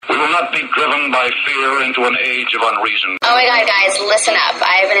cannot be driven by fear into an age of unreason. Oh my god, guys, listen up.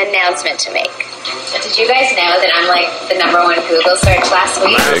 I have an announcement to make. Did you guys know that I'm like the #1 Google search last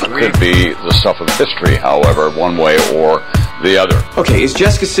week? It could be the stuff of history, however, one way or the other. Okay, is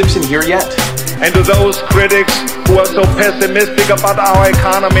Jessica Simpson here yet? And to those critics who are so pessimistic about our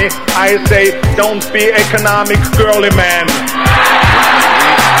economy, I say, don't be economic girly man.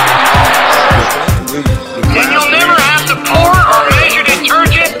 And you'll never have to pour or measure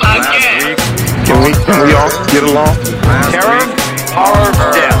detergent again. Can we all get along? Terror, horror,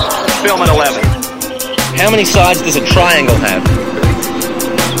 death. Film at 11. How many sides does a triangle have?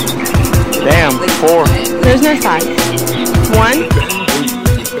 Damn, 4. There's no sides. 1.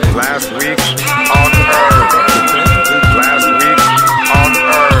 Last week on Earth. Last week on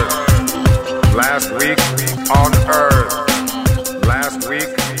Earth. Last week on Earth. Last week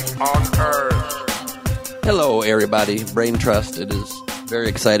on Earth. Hello, everybody. Brain Trust. It is very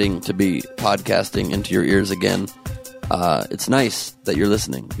exciting to be podcasting into your ears again. It's nice that you're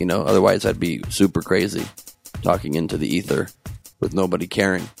listening. You know, otherwise I'd be super crazy talking into the ether with nobody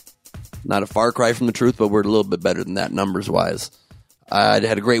caring. Not a far cry from the truth, but we're a little bit better than that numbers-wise. I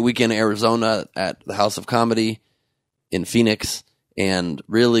had a great weekend in Arizona at the House of Comedy in Phoenix, and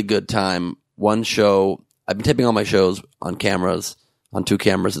really good time. One show, I've been taping all my shows on cameras, on 2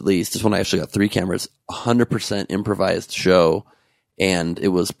 cameras at least. This one I actually got 3 cameras, 100% improvised show, and it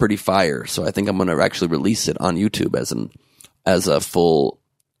was pretty fire. So I think I'm going to actually release it on YouTube as a full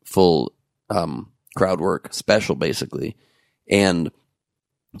crowd work special, basically. And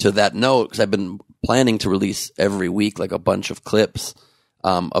to that note, because I've been planning to release every week like a bunch of clips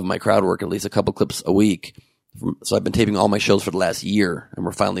of my crowd work, at least a couple clips a week. So I've been taping all my shows for the last year, and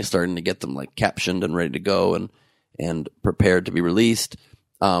we're finally starting to get them like captioned and ready to go and prepared to be released.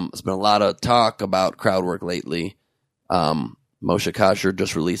 There's been a lot of talk about crowd work lately. Moshe Kasher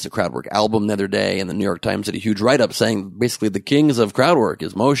just released a crowd work album the other day, and the New York Times did a huge write-up saying basically the kings of crowd work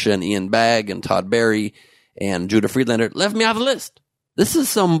is Moshe and Ian Bagg and Todd Barry and Judah Friedlander. Left me off the list. This is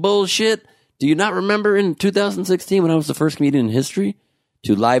some bullshit. Do you not remember in 2016 when I was the first comedian in history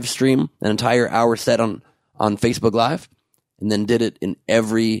to live stream an entire hour set on Facebook Live, and then did it in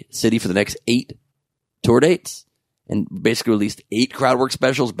every city for the next 8 tour dates, and basically released 8 crowd work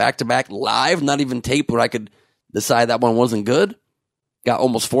specials back to back live, not even tape where I could decide that one wasn't good? Got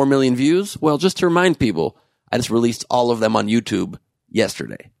almost 4 million views? Well, just to remind people, I just released all of them on YouTube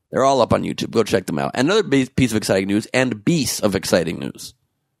yesterday. They're all up on YouTube. Go check them out. And another piece of exciting news, and beast of exciting news,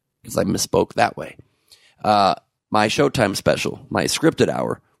 because I misspoke that way. My Showtime special, my scripted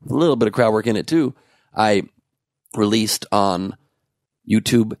hour, with a little bit of crowd work in it too, I released on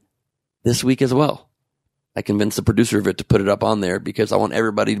YouTube this week as well. I convinced the producer of it to put it up on there because I want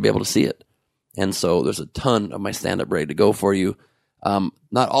everybody to be able to see it. And so there's a ton of my stand-up ready to go for you.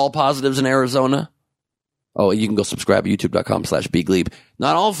 Not all positives in Arizona. Oh, you can go subscribe at youtube.com/bgleep.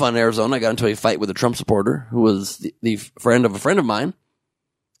 Not all fun in Arizona. I got into a fight with a Trump supporter who was the friend of a friend of mine.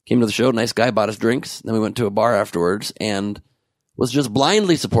 Came to the show, nice guy, bought us drinks. Then we went to a bar afterwards and was just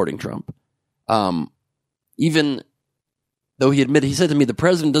blindly supporting Trump. Even though he said to me, the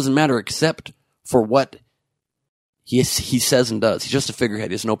president doesn't matter except for what he says and does. He's just a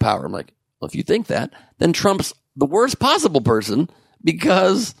figurehead. He has no power. I'm like, well, if you think that, then Trump's the worst possible person,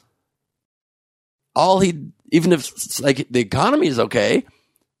 because even if like the economy is okay,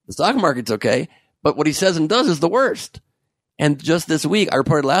 the stock market's okay, but what he says and does is the worst. And just this week, I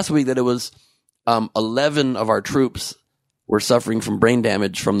reported last week that it was 11 of our troops were suffering from brain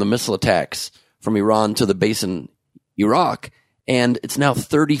damage from the missile attacks from Iran to the base in Iraq. And it's now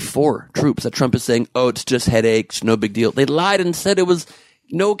 34 troops that Trump is saying, oh, it's just headaches, no big deal. They lied and said it was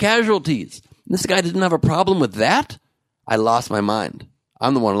no casualties. This guy didn't have a problem with that. I lost my mind.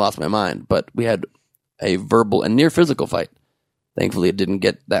 I'm the one who lost my mind. But we had a verbal and near physical fight. Thankfully, it didn't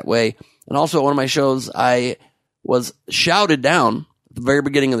get that way. And also at one of my shows, I was shouted down at the very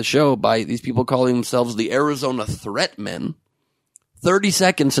beginning of the show by these people calling themselves the Arizona Threat Men. 30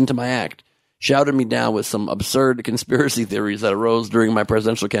 seconds into my act, shouted me down with some absurd conspiracy theories that arose during my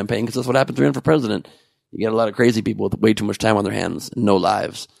presidential campaign, because that's what happens to run for president. You get a lot of crazy people with way too much time on their hands and no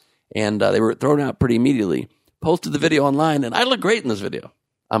lives. And they were thrown out pretty immediately. Posted the video online, and I look great in this video.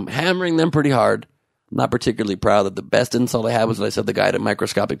 I'm hammering them pretty hard. I'm not particularly proud that the best insult I had was that I said the guy had a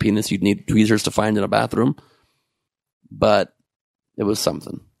microscopic penis you'd need tweezers to find in a bathroom. But it was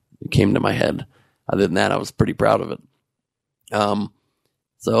something. It came to my head. Other than that, I was pretty proud of it.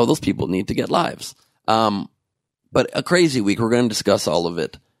 So those people need to get lives. But a crazy week. We're going to discuss all of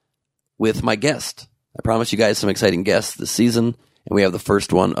it with my guest. I promised you guys some exciting guests this season, and we have the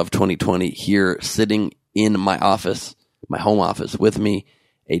first one of 2020 here sitting in my office, my home office with me.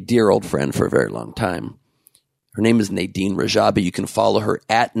 a dear old friend for a very long time. Her name is Nadine Rajabi. You can follow her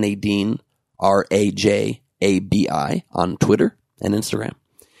at Nadine, Rajabi, on Twitter and Instagram.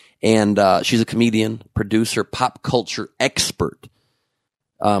 And she's a comedian, producer, pop culture expert.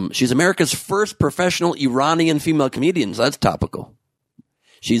 She's America's first professional Iranian female comedian, so that's topical.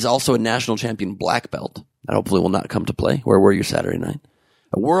 She's also a national champion black belt. That hopefully will not come to play. Where were you Saturday night?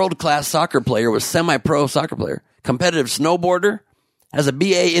 A world-class soccer player, was semi-pro soccer player, competitive snowboarder, has a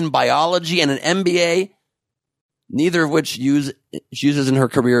BA in biology and an MBA, neither of which she uses in her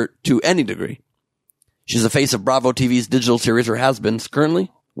career to any degree. She's the face of Bravo TV's digital series, or has been,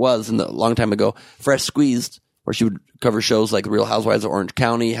 currently was in the long time ago, Fresh Squeezed, where she would cover shows like Real Housewives of Orange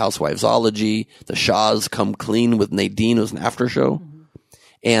County, Housewivesology, The Shaws Come Clean with Nadine. It was an after show. Mm-hmm.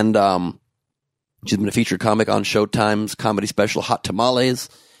 And she's been a featured comic on Showtime's comedy special Hot Tamales,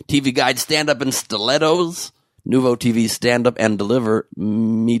 TV Guide Stand-Up in Stilettos, Nuvo TV Stand-Up and Deliver,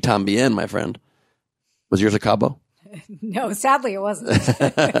 Me Tambien, my friend. Was yours a Cabo? No, sadly it wasn't.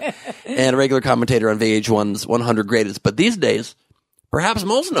 And a regular commentator on VH1's 100 Greatest. But these days, perhaps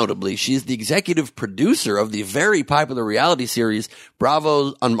most notably, she's the executive producer of the very popular reality series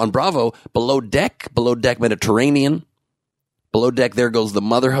Bravo on Bravo, Below Deck Mediterranean, Below Deck There Goes the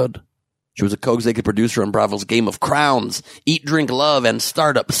Motherhood. She was a co-executive producer on Bravo's Game of Crowns, Eat, Drink, Love, and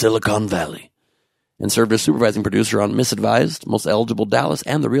Startup Silicon Valley, and served as supervising producer on Misadvised, Most Eligible Dallas,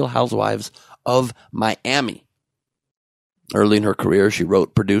 and The Real Housewives of Miami. Early in her career, she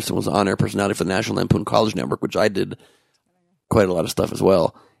wrote, produced, and was an on-air personality for the National Lampoon College Network, which I did quite a lot of stuff as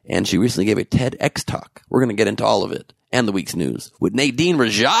well. And she recently gave a TEDx talk. We're going to get into all of it and the week's news with Nadine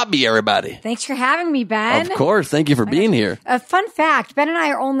Rajabi, everybody. Thanks for having me, Ben. Of course. Thank you for being here. A fun fact, Ben and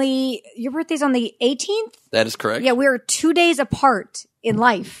I are your birthday's on the 18th? That is correct. Yeah, we're 2 days apart in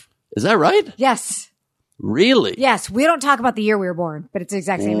life. Is that right? Yes. Really? Yes. We don't talk about the year we were born, but it's the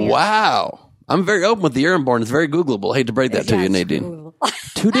exact same year. Wow. I'm very open with the year I'm born. It's very Googleable. I hate to break that to you, Nadine.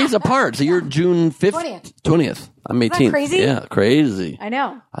 2 days apart. So you're June 5th? 20th. I'm 18th. Isn't that crazy? Yeah, crazy. I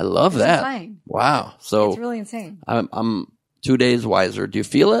know. I love that. Insane. Wow. So it's really insane. I'm 2 days wiser. Do you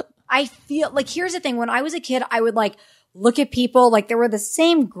feel it? I feel like, here's the thing. When I was a kid, I would look at people like they were the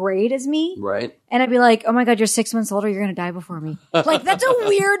same grade as me. Right. And I'd be like, oh my God, you're 6 months older. You're going to die before me. Like, that's a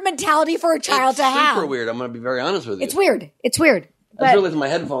weird mentality for a child to have. Super weird. I'm going to be very honest with you. It's weird. It's weird. I just realized my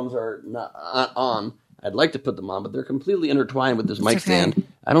headphones are not on. I'd like to put them on, but they're completely intertwined with this mic stand.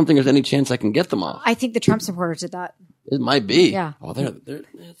 I don't think there's any chance I can get them off. I think the Trump supporters did that. It might be. Yeah. Oh, this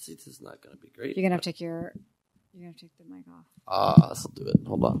is not going to be great. You're going to have to take the mic off. This'll do it.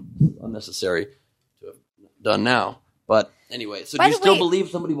 Hold on. Unnecessary to have done now. But anyway, so By do you the still way, believe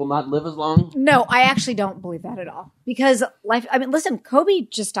somebody will not live as long? No, I actually don't believe that at all. Because listen, Kobe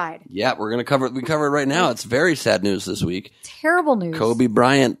just died. Yeah, we're going to cover it. We cover it right now. It's very sad news this week. Terrible news. Kobe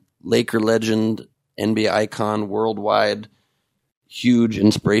Bryant, Laker legend, NBA icon, worldwide, huge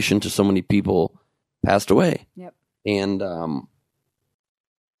inspiration to so many people, passed away. Yep. And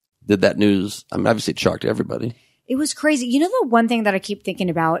did that news, obviously it shocked everybody. It was crazy. You know, the one thing that I keep thinking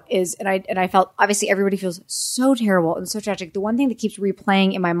about is, and I felt, obviously everybody feels so terrible and so tragic. The one thing that keeps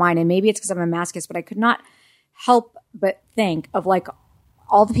replaying in my mind, and maybe it's because I'm a masochist, but I could not help but think of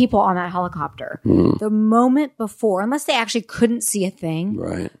all the people on that helicopter. The moment before, unless they actually couldn't see a thing,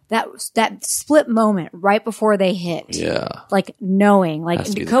 right? That split moment right before they hit, knowing,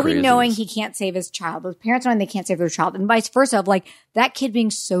 Kobe knowing he can't save his child, those parents knowing they can't save their child, and vice versa, of that kid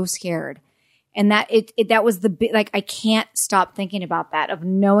being so scared, and that that was the I can't stop thinking about that, of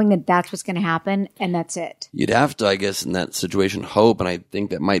knowing that that's what's going to happen, and that's it. You'd have to, I guess, in that situation, hope, and I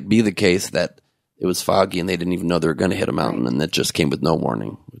think that might be the case, that it was foggy and they didn't even know they were going to hit a mountain, and that just came with no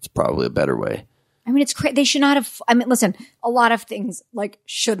warning. It's probably a better way. I mean, it's crazy. They should not have. I mean, listen, a lot of things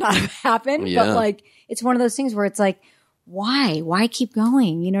should not have happened, but it's one of those things where it's why keep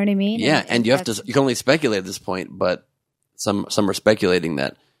going? You know what I mean? Yeah, and you can only speculate at this point, but some are speculating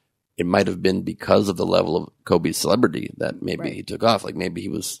that it might have been because of the level of Kobe's celebrity that maybe he took off. Maybe he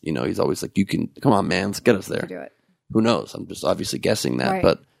was, he's always you can, come on, man, let's get us there. Do it. Who knows? I'm just obviously guessing that,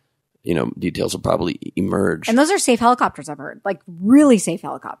 but details will probably emerge. And those are safe helicopters, I've heard. Really safe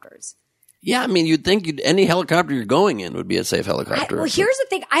helicopters. Yeah, I mean, you'd think any helicopter you're going in would be a safe helicopter. Well, here's the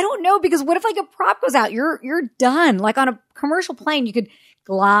thing. I don't know, because what if a prop goes out? You're done. On a commercial plane, you could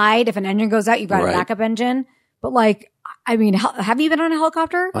glide. If an engine goes out, you've got a backup engine. But I mean, have you been on a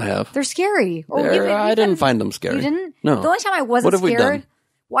helicopter? I have. They're scary. I didn't find them scary. You didn't? No. The only time I wasn't scared. What have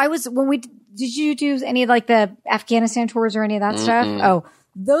we done? Well, did you do any of the Afghanistan tours or any of that stuff? Oh,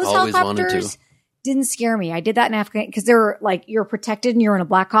 those always helicopters didn't scare me. I did that in Afghanistan because they were you're protected and you're in a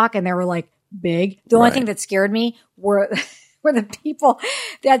Black Hawk, and they were big. The only thing that scared me were where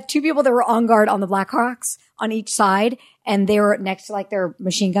they had two people that were on guard on the Blackhawks on each side, and they were next to like their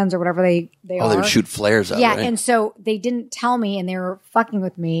machine guns or whatever they are. Oh, they would shoot flares out, yeah, right? And so they didn't tell me, and they were fucking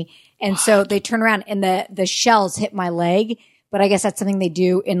with me. And so they turned around, and the shells hit my leg. But I guess that's something they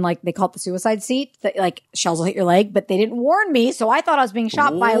do in like, they call it the suicide seat, that like shells will hit your leg, but they didn't warn me. So I thought I was being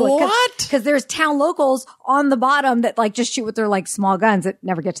shot by what? Because there's town locals on the bottom that like just shoot with their like small guns that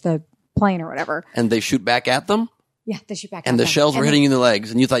never get to the plane or whatever. And they shoot back at them? Yeah, they shoot back at them. And the shells were hitting you in the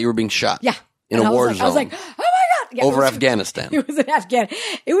legs, and you thought you were being shot. Yeah. In a war zone. I was like, oh my God. Yeah, over Afghanistan. It was in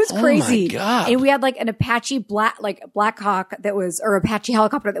Afghanistan. It was crazy. Oh my God. And we had like an Apache Black Hawk or Apache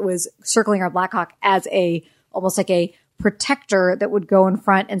helicopter that was circling our Black Hawk as almost like a protector that would go in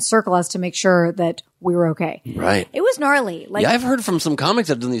front and circle us to make sure that we were okay. Right. It was gnarly. Like, yeah, I've heard from some comics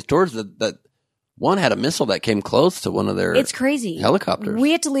that have done these tours that one had a missile that came close to one of their it's crazy helicopters.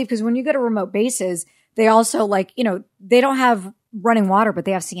 We had to leave because when you go to remote bases, they also like, they don't have running water, but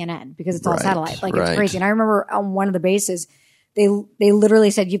they have CNN because it's all satellite. Like it's crazy. And I remember on one of the bases, they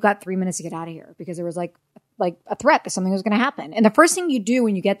literally said, you've got 3 minutes to get out of here because there was like a threat that something was going to happen. And the first thing you do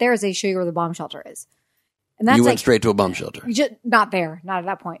when you get there is they show you where the bomb shelter is. And that's you went straight to a bomb shelter. Not there. Not at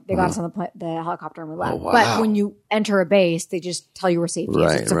that point. They got us on the helicopter and we left. Oh, wow. But when you enter a base, they just tell you where safety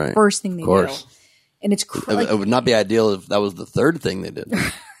is. It's the first thing they do. And it's crazy. It would not be ideal if that was the third thing they did.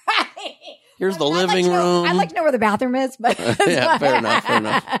 Here's the living room. I'd like to know where the bathroom is, but yeah, fair enough.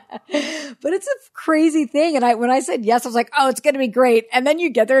 But it's a crazy thing. And when I said yes, I was like, oh, it's going to be great. And then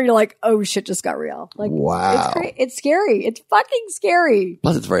you get there and you're like, oh shit, just got real. Like, wow, it's scary. It's fucking scary.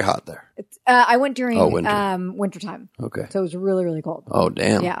 Plus, it's very hot there. I went during winter. wintertime. Okay, so it was really, really cold. Oh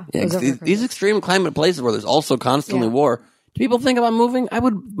damn. Yeah. These extreme climate places where there's also constantly war. Do people think about moving? I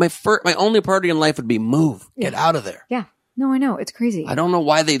would. My only priority in life would be move. Get out of there. Yeah. No, I know. It's crazy. I don't know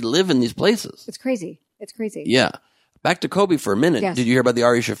why they live in these places. It's crazy. It's crazy. Yeah. Back to Kobe for a minute. Yes. Did you hear about the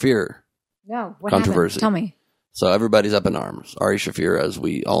Ari Shaffir controversy? Happened? Tell me. So everybody's up in arms. Ari Shaffir, as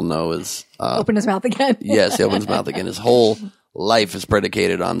we all know, is... opened his mouth again. Yes, he opened his mouth again. His whole life is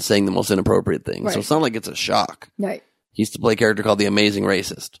predicated on saying the most inappropriate things. Right. So it's not like it's a shock. Right. He used to play a character called the Amazing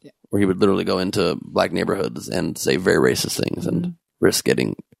Racist, where he would literally go into black neighborhoods and say very racist things and risk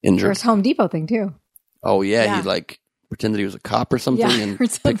getting injured. There's Home Depot thing, too. Oh, yeah. He pretended he was a cop or something and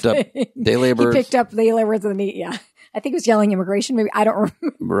picked up day laborers. He picked up day laborers in the meat, I think he was yelling immigration, maybe. I don't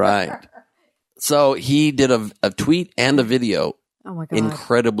remember. Right. So he did a tweet and a video. Oh my God.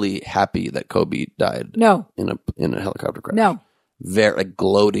 Incredibly happy that Kobe died. No. In a helicopter crash. No. Very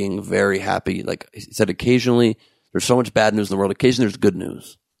gloating, very happy. Like he said, occasionally there's so much bad news in the world. Occasionally there's good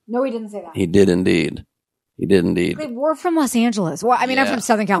news. No, he didn't say that. He did indeed. We're from Los Angeles. Well, I mean, I'm from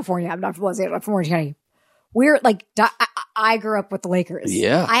Southern California. I'm not from Los Angeles. I'm from Orange County. We're like, I grew up with the Lakers.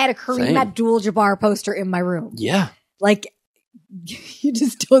 Yeah. I had a Kareem Abdul-Jabbar poster in my room. Yeah. Like, you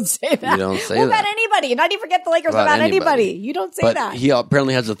just don't say that. You don't say that. About anybody. Not even forget the Lakers about anybody. You don't say that. He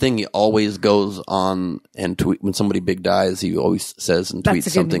apparently has a thing. He always goes on and tweet when somebody big dies. He always says and tweets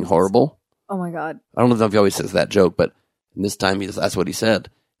something horrible. Oh my God. I don't know if he always says that joke, but this time that's what he said.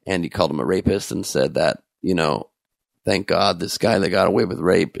 And he called him a rapist and said that, thank God this guy that got away with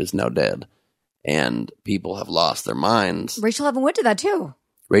rape is now dead. And people have lost their minds. Rachel Evan Wood did that too.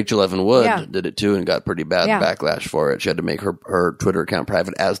 Rachel Evan Wood did it too and got pretty bad backlash for it. She had to make her Twitter account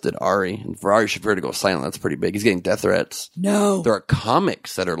private, as did Ari. And for Ari Shaffir to go silent, that's pretty big. He's getting death threats. No. There are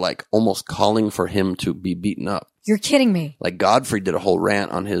comics that are like almost calling for him to be beaten up. You're kidding me. Like Godfrey did a whole rant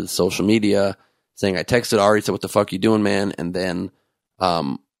on his social media saying, I texted Ari, said, what the fuck you doing, man? And then,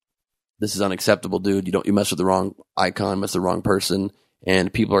 this is unacceptable, dude. You mess with the wrong icon, mess with the wrong person.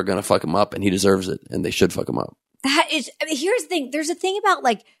 And people are going to fuck him up, and he deserves it, and they should fuck him up. Here's the thing. There's a thing about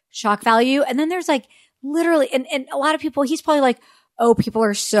like shock value, and then there's like literally, and a lot of people, he's probably like, oh, people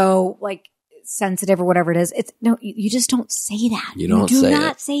are so like sensitive or whatever it is. You just don't say that. You do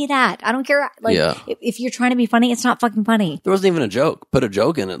not say that. I don't care. Like if you're trying to be funny, it's not fucking funny. There wasn't even a joke. Put a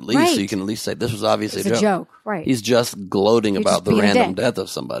joke in at least, so you can at least say this was obviously a joke. Right. He's just gloating about the random death of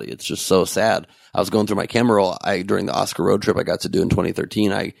somebody. It's just so sad. I was going through my camera roll. During the Oscar road trip I got to do in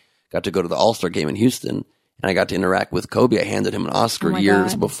 2013, I got to go to the All-Star game in Houston, and I got to interact with Kobe. I handed him an Oscar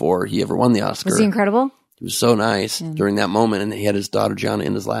years before he ever won the Oscar. Was he incredible? He was so nice during that moment, and he had his daughter Gianna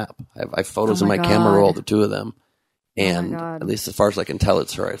in his lap. I have photos in my camera roll, the two of them. And at least as far as I can tell,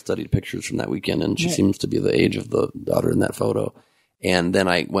 it's her. I studied pictures from that weekend, and she seems to be the age of the daughter in that photo. And then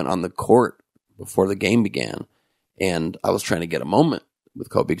I went on the court before the game began, and I was trying to get a moment with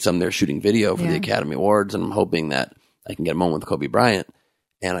Kobe because I'm there shooting video for the Academy Awards, and I'm hoping that I can get a moment with Kobe Bryant.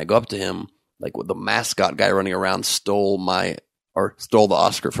 And I go up to him, like with the mascot guy running around stole the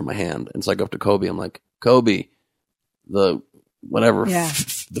Oscar from my hand. And so I go up to Kobe. I'm like, Kobe, the whatever,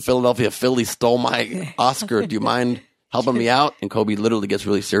 the Philadelphia Phillies stole my Oscar. Do you mind helping me out? And Kobe literally gets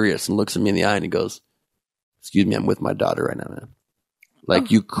really serious and looks at me in the eye and he goes, excuse me, I'm with my daughter right now, man.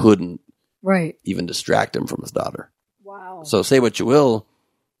 Like you couldn't even distract him from his daughter. Wow. So say what you will.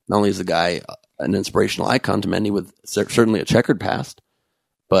 Not only is the guy an inspirational icon to many with certainly a checkered past,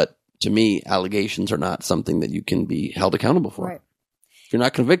 but to me, allegations are not something that you can be held accountable for. Right. If you're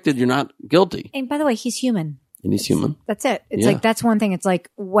not convicted, you're not guilty. And by the way, he's human. And he's human. That's it. It's like, that's one thing. It's like,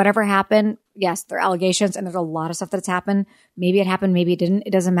 whatever happened, yes, there are allegations and there's a lot of stuff that's happened. Maybe it happened, maybe it didn't.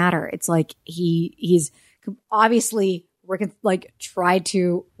 It doesn't matter. It's like he's obviously tried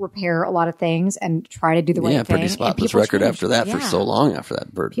to repair a lot of things and try to do the right thing. Yeah, pretty spotless record after that for so long after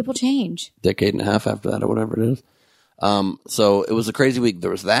that. People change. Decade and a half after that or whatever it is. So it was a crazy week.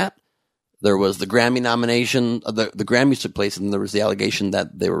 There was that. There was the Grammy nomination. The Grammys took place and there was the allegation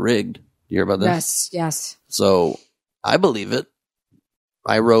that they were rigged. You hear about this? Yes. So I believe it.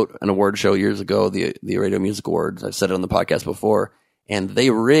 I wrote an award show years ago, the Radio Music Awards. I've said it on the podcast before. And they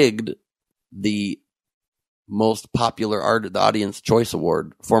rigged the most popular art, the Audience Choice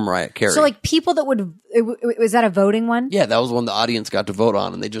Award for Mariah Carey. So like people that was that a voting one? Yeah, that was the one the audience got to vote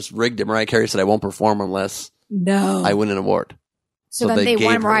on. And they just rigged it. Mariah Carey said, I won't perform unless I win an award. So then they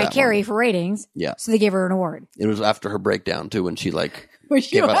won Mariah Carey for ratings. Yeah. So they gave her an award. It was after her breakdown too, when she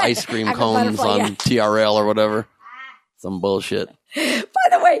gave out ice cream cones on TRL or whatever. Some bullshit. By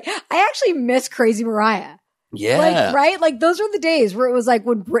the way, I actually miss Crazy Mariah. Yeah. Like those were the days where it was like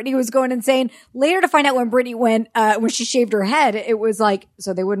when Britney was going insane. Later to find out when Britney went, when she shaved her head, it was like,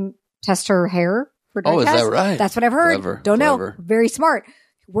 so they wouldn't test her hair for drug test? Is that right? That's what I've heard. Don't know. Clever. Very smart.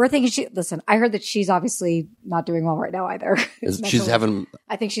 We're thinking listen, I heard that she's obviously not doing well right now either. She's having,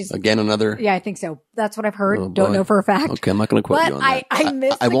 I think she's again another. Yeah, I think so. That's what I've heard. Don't know for a fact. Okay, I'm not going to quote you on that. I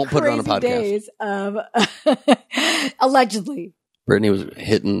miss I won't put it on a podcast. Days of allegedly. Britney was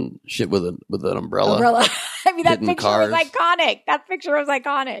hitting shit with an umbrella. I mean, that picture was iconic. That picture was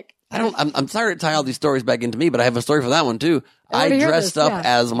iconic. I'm sorry to tie all these stories back into me, but I have a story for that one too. I dressed up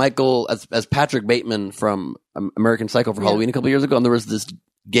as as Patrick Bateman from American Psycho for Halloween a couple years ago, and there was this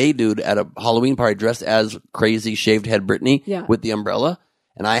gay dude at a Halloween party dressed as crazy shaved head Britney with the umbrella,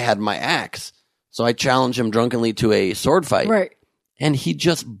 and I had my axe. So I challenged him drunkenly to a sword fight. Right. And he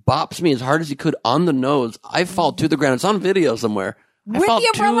just bops me as hard as he could on the nose. I fall to the ground. It's on video somewhere. With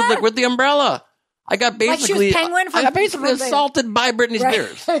the umbrella. I got basically, like Penguin I got basically assaulted by Britney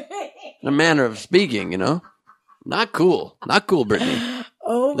Spears. In a manner of speaking, Not cool. Not cool, Britney.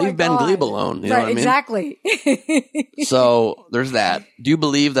 Oh my Leave Ben God. Glebe alone. You know what I mean? Exactly. So there's that. Do you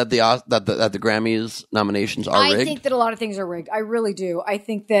believe that the Grammys nominations are rigged? I think that a lot of things are rigged. I really do. I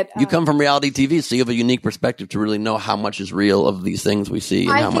think that you come from reality TV, so you have a unique perspective to really know how much is real of these things we see.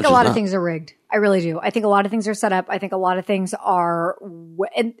 And I how think much a lot is of things are rigged. I really do. I think a lot of things are set up. I think a lot of things are,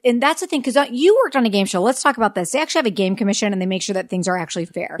 and that's the thing, because you worked on a game show. Let's talk about this. They actually have a game commission and they make sure that things are actually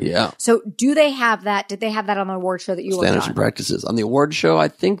fair. Yeah. So do they have that? Did they have that on the award show that you worked on? Standards and practices. On the award show, I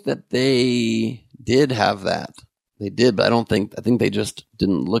think that they did have that. They did, but I think they just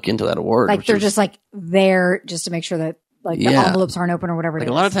didn't look into that award. Like they're just like there just to make sure that the envelopes aren't open or whatever it is.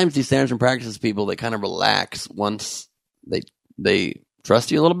 A lot of times these standards and practices people, they kind of relax once they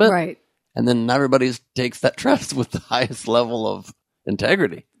trust you a little bit. Right. And then everybody takes that trust with the highest level of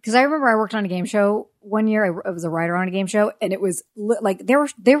integrity. Because I remember I worked on a game show one year. I was a writer on a game show, and it was like they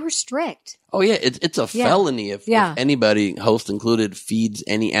were strict. Oh yeah, it's a felony if anybody, host included, feeds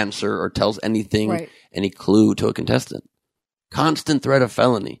any answer or tells anything, any clue to a contestant. Constant threat of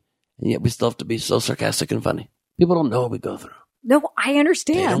felony, and yet we still have to be so sarcastic and funny. People don't know what we go through. No, I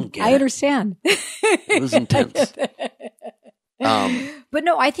understand. They don't get I understand. It was intense. But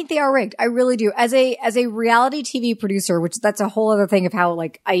no, I think they are rigged. I really do. As a reality TV producer, which that's a whole other thing of how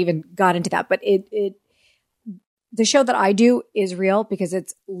I even got into that. But the show that I do is real because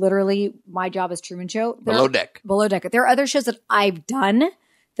it's literally my job as Truman Show. Below Deck. There are other shows that I've done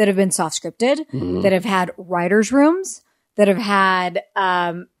that have been soft scripted, that have had writers' rooms, that have had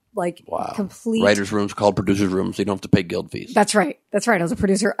complete writers' rooms called producers' rooms, so you don't have to pay guild fees. That's right. I was a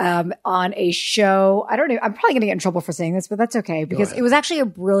producer on a show. I don't know. I'm probably going to get in trouble for saying this, but that's okay because it was actually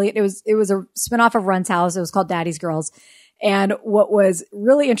it was a spinoff of Run's House. It was called Daddy's Girls. And what was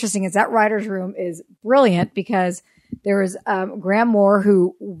really interesting is that writer's room is brilliant because there was Graham Moore,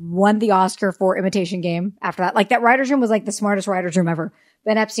 who won the Oscar for Imitation Game after that. Like, that writer's room was like the smartest writer's room ever.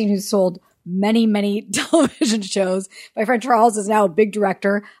 Ben Epstein, who sold many, many television shows. My friend Charles is now a big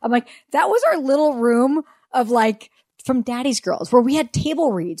director. I'm like, that was our little room of from Daddy's Girls, where we had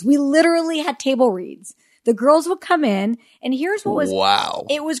table reads. We literally had table reads. The girls would come in, and here's what was, wow.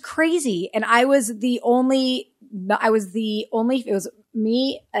 It was crazy. And I was the only the only, it was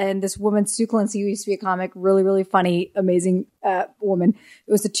me and this woman, Sue Clancy, who used to be a comic, really, really funny, amazing woman.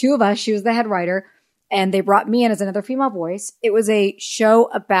 It was the two of us. She was the head writer, and they brought me in as another female voice. It was a show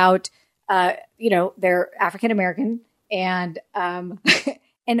about, they're African American, and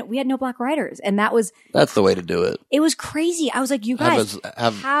and we had no black writers, and that's the way to do it. It was crazy. I was like, you guys,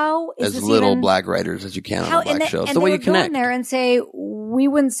 how is as this little even, black writers as you can on black shows? And the way they you would connect. go in there and say, we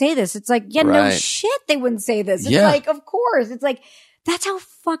wouldn't say this. It's like, no shit, they wouldn't say this. It's like, of course. It's like, that's how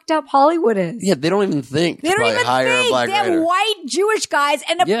fucked up Hollywood is. Yeah, they don't even think. They don't even hire think. A black they have writer. white Jewish guys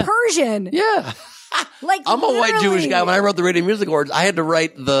and a Persian. Yeah. Like I'm a white Jewish guy. When I wrote the Radio Music Awards, I had to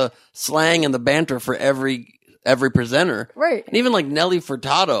write the slang and the banter for every presenter. Right. And even like Nelly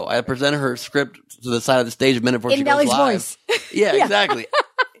Furtado, I presented her script to the side of the stage a minute before she Nelly's goes live. voice. Yeah, exactly.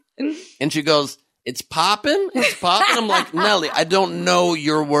 And she goes, it's popping? It's popping? I'm like, Nelly, I don't know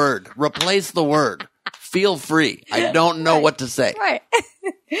your word. Replace the word. Feel free. I don't know what to say. Right.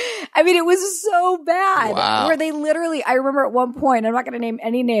 I mean, it was so bad. Wow. Where they literally, I remember at one point, I'm not going to name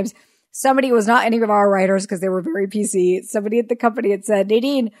any names, somebody was not any of our writers because they were very PC. Somebody at the company had said,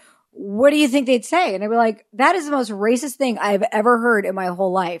 Nadine, what do you think they'd say? And I'd be like, that is the most racist thing I've ever heard in my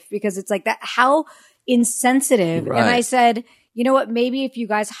whole life, because it's like that, how insensitive. Right. And I said, you know what? Maybe if you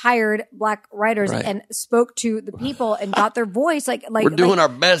guys hired black writers and spoke to the people and got their voice, like we're doing our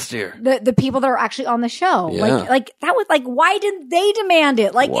best here. The people that are actually on the show, Yeah. like that was like, why didn't they demand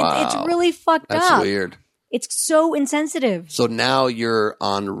it? Like it's really fucked up. That's weird. It's so insensitive. So now you're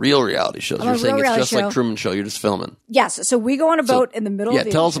on real reality shows. You're saying it's just like Truman Show. You're just filming. Yes. So we go on a boat in the middle of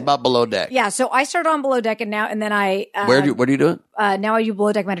the tell us ocean. about Below Deck. Yeah. So I started on Below Deck, and then I where do you do it? Now I do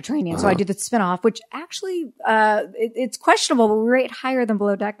Below Deck Mediterranean. So I do the spinoff, which actually it's questionable, but we rate higher than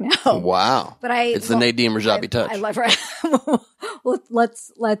Below Deck now. Wow. But it's the Nadim Rajabi touch. I love her.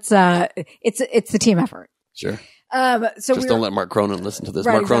 let's it's the team effort. Sure. So just don't let Mark Cronin listen to this.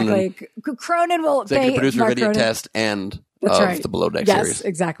 Right, Mark Cronin, Cronin will executive pay producer Mark of Idiot Cronin. Test and That's of right. the Below Deck yes, series.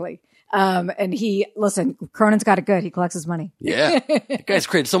 Exactly. And Cronin's got it good. He collects his money. Yeah. That guy's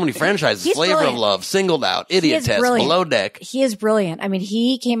created so many franchises. He's Flavor brilliant. of Love, Singled Out, Idiot Test, brilliant. Below Deck. He is brilliant. I mean,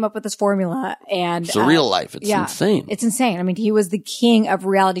 he came up with this formula, and Surreal Life. It's insane. It's insane. I mean, he was the king of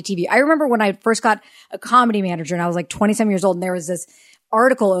reality TV. I remember when I first got a comedy manager, and I was like 20-some years old, and there was this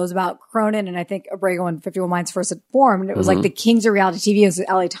article. It was about Cronin and I think Abrego and 51 Minds first had formed. And it was like the kings of reality TV. It was the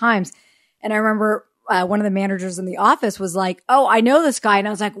LA Times. And I remember one of the managers in the office was like, oh, I know this guy. And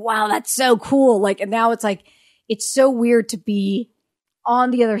I was like, wow, that's so cool. Like, and now it's like, it's so weird to be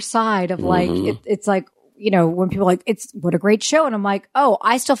on the other side of like, it's like, you know, when people are like, it's what a great show. And I'm like, oh,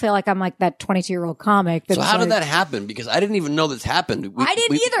 I still feel like I'm like that 22-year-old comic. So how did that happen? Because I didn't even know this happened. I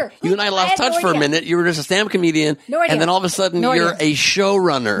didn't either. You and I lost touch for a minute. You were just a stand-up comedian. No idea. And then all of a sudden you're a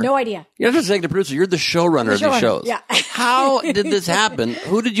showrunner. No idea. You're not just executive producer. You're the showrunner of these shows. Yeah. How did this happen?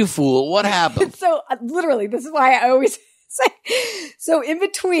 Who did you fool? What happened? So literally, this is why I always say, so in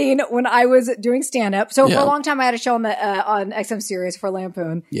between when I was doing stand-up, so for a long time I had a show on the on XM Sirius for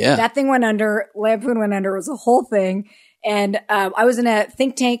Lampoon. Yeah. That thing went under. Lampoon went under. It was a whole thing. And I was in a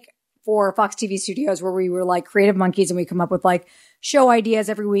think tank for Fox TV Studios where we were like creative monkeys, and we come up with like show ideas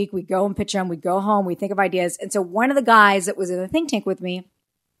every week. We go and pitch them. We go home. We think of ideas. And so one of the guys that was in the think tank with me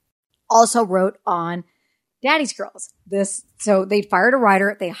also wrote on Daddy's Girls. So they fired a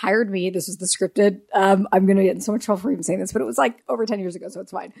writer. They hired me. This was the scripted. I'm going to get in so much trouble for even saying this, but it was like over 10 years ago, so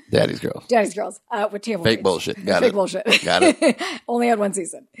it's fine. Daddy's Girls. Daddy's Girls with Table Fake Reads. bullshit. Got it. Fake bullshit. Got it. Only had one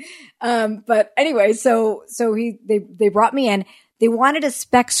season. But anyway, so they brought me in. They wanted a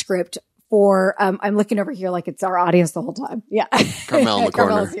spec script for, I'm looking over here like it's our audience the whole time. Yeah. Carmel in the corner.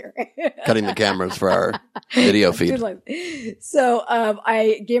 Carmel's here. Cutting the cameras for our video feed. So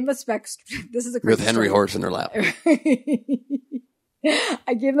I gave him a spec. This is a crazy With Henry story. Horse in her lap.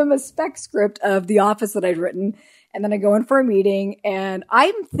 I gave them a spec script of The Office that I'd written, and then I go in for a meeting, and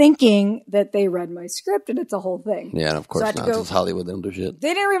I'm thinking that they read my script, and it's a whole thing. Yeah, and of course So not. This is Hollywood. They don't do shit.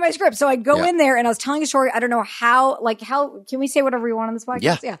 They didn't read my script, so I go in there, and I was telling a story. I don't know how. Can we say whatever we want on this podcast?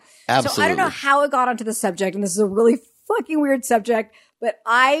 Yeah, So I absolutely. don't know how it got onto the subject, and this is a really fucking weird subject. But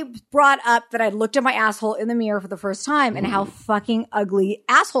I brought up that I looked at my asshole in the mirror for the first time and how fucking ugly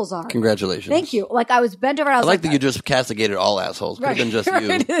assholes are. Congratulations. Thank you. Like I was bent over. I was like that you just castigated all assholes. Could have been just you.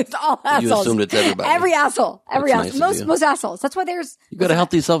 It's all assholes. You assumed it's everybody. Every asshole. Every That's asshole. nice of you. Most assholes. That's why there's. You got a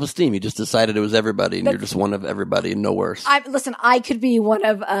healthy self-esteem. You just decided it was everybody, and you're just one of everybody, and no worse. Listen, I could be one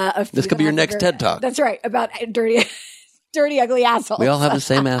of a few This could be your next TED Talk. That's right. About dirty, ugly assholes. We all have the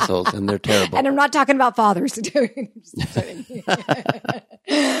same assholes, and they're terrible. And I'm not talking about fathers.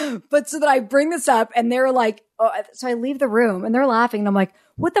 But so that I bring this up and they're like, oh, so I leave the room and they're laughing and I'm like,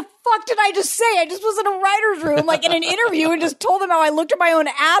 what the fuck did I just say? I just was in a writer's room, like in an interview, and just told them how I looked at my own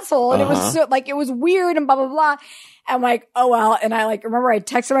asshole, and it was so, like, it was weird and blah, blah, blah. I'm like, oh well. And I like, remember I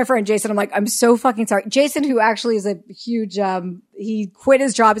texted my friend Jason. I'm like, I'm so fucking sorry. Jason, who actually is a huge, he quit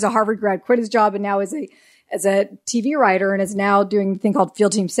his job. He's a Harvard grad, quit his job and now is as a TV writer and is now doing a thing called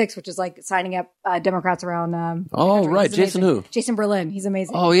Field Team 6, which is like signing up Democrats around. Oh, right. Jason who? Jason Berlin. He's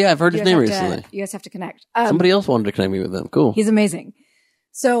amazing. Oh, yeah. I've heard his name recently. You guys have to connect. Somebody else wanted to connect me with them. Cool. He's amazing.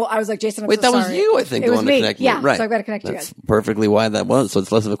 So I was like, Jason, I'm Wait, so that sorry. was you, I think, the one to connect me. Yeah, right. so I've got to connect you That's guys. perfectly why that was. So it's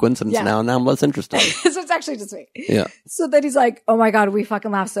less of a coincidence now, and now I'm less interested. So it's actually just me. Yeah. So then he's like, oh my God, we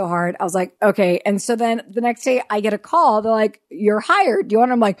fucking laughed so hard. I was like, okay. And so then the next day I get a call. They're like, you're hired. Do you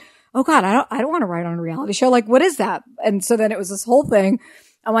want to? I'm like, oh God, I don't want to write on a reality show. Like, what is that? And so then it was this whole thing.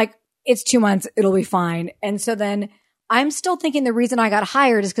 I'm like, it's 2 months. It'll be fine. And so then I'm still thinking the reason I got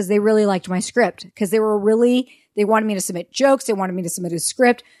hired is because they really liked my script, because they wanted me to submit jokes. They wanted me to submit a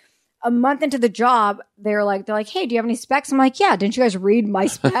script. A month into the job, they're like, hey, do you have any specs? I'm like, yeah. Didn't you guys read my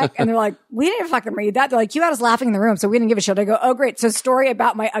spec? And they're like, we didn't fucking read that. They're like, you had us laughing in the room, so we didn't give a shit. I go, oh, great. So story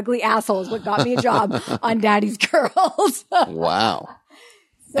about my ugly asshole is what got me a job on Daddy's Girls. Wow.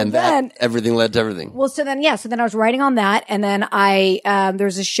 So and then, that everything led to everything. Well, so then I was writing on that. And then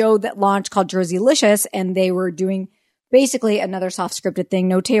there's a show that launched called Jerseylicious, and they were doing basically another soft scripted thing,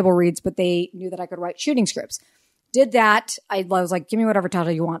 no table reads, but they knew that I could write shooting scripts. Did that. I was like, give me whatever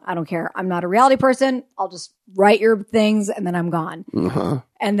title you want. I don't care. I'm not a reality person. I'll just write your things and then I'm gone. Uh-huh.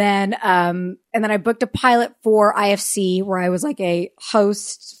 And then I booked a pilot for IFC where I was like a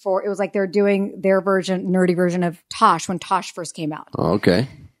host for, it was like they're doing their nerdy version of Tosh when Tosh first came out. Oh, okay.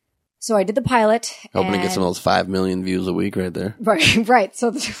 So I did the pilot. Hoping to get some of those 5 million views a week right there. Right.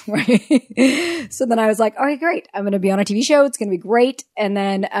 So then I was like, all right, great. I'm going to be on a TV show. It's going to be great. And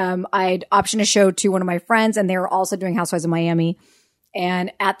then I'd optioned a show to one of my friends, and they were also doing Housewives of Miami.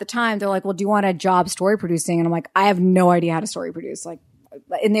 And at the time, they're like, well, do you want a job story producing? And I'm like, I have no idea how to story produce. Like,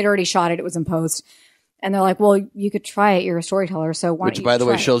 and they'd already shot it. It was in post. And they're like, well, you could try it. You're a storyteller. So why don't you Which, by the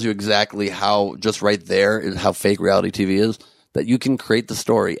way, it? shows you exactly how, just right there, is how fake reality TV is. That you can create the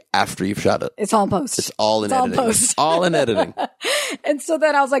story after you've shot it. It's all in post. It's all in editing. It's all in editing. And so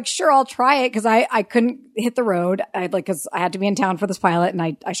then I was like, sure, I'll try it, because I couldn't hit the road. Because I had to be in town for this pilot, and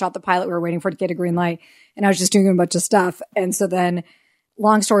I shot the pilot. We were waiting for it to get a green light, and I was just doing a bunch of stuff. And so then,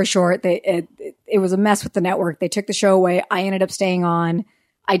 long story short, it was a mess with the network. They took the show away. I ended up staying on.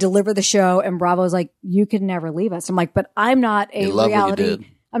 I delivered the show, and Bravo was like, you could never leave us. I'm like, but I'm not a reality.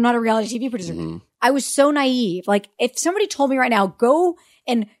 I'm not a reality TV producer. Mm-hmm. I was so naive. Like, if somebody told me right now, go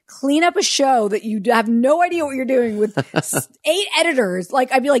and clean up a show that you have no idea what you're doing with 8 editors,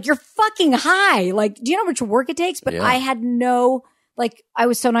 like, I'd be like, you're fucking high. Like, do you know how much work it takes? But I had I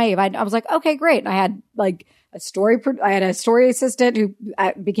was so naive. I was like, okay, great. And I had like I had a story assistant who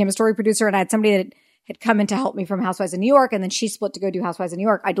became a story producer, and I had somebody that had come in to help me from Housewives of New York. And then she split to go do Housewives of New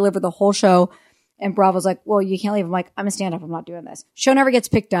York. I delivered the whole show, and Bravo's like, well, you can't leave. I'm like, I'm a stand-up. I'm not doing this. Show never gets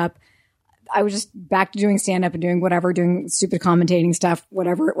picked up. I was just back to doing stand-up and doing whatever, doing stupid commentating stuff,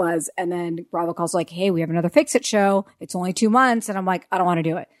 whatever it was. And then Bravo calls like, hey, we have another Fix-It show. It's only 2 months. And I'm like, I don't want to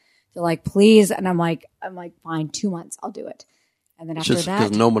do it. They're like, please. And I'm like, fine, 2 months. I'll do it. And then after just that,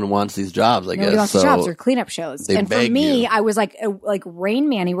 because no one wants these jobs, I guess. Nobody wants these jobs. They're cleanup shows. And for me, I was like Rain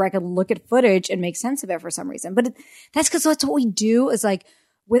Manny, where I could look at footage and make sense of it for some reason. But that's because that's what we do, is like,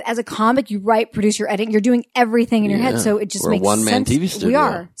 as a comic, you write, produce, you're editing, you're doing everything in your head. So it just makes sense. We're a one-man TV studio. We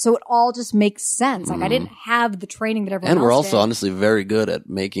are. So it all just makes sense. Like, I didn't have the training that everyone else did. And we're also honestly very good at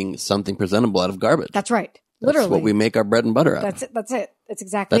making something presentable out of garbage. That's right. Literally. That's what we make our bread and butter out of. That's it. That's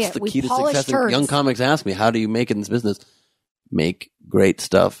exactly it. That's the key to success. Young comics ask me, how do you make it in this business? Make great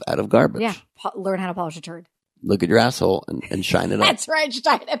stuff out of garbage. Yeah. Learn how to polish a turd. Look at your asshole and shine it up. That's right.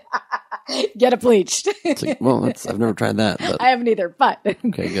 Shine it. Get it bleached. Like, well, I've never tried that. But. I haven't either, but.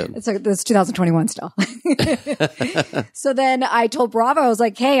 Okay, good. It's 2021 still. So then I told Bravo, I was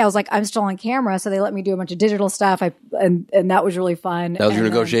like, hey, I'm still on camera. So they let me do a bunch of digital stuff. And that was really fun. That was your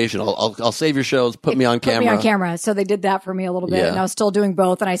negotiation. I'll save your shows. Put me on camera. Put me on camera. So they did that for me a little bit. Yeah. And I was still doing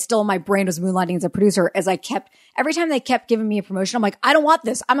both. And my brain was moonlighting as a producer every time they kept giving me a promotion, I'm like, I don't want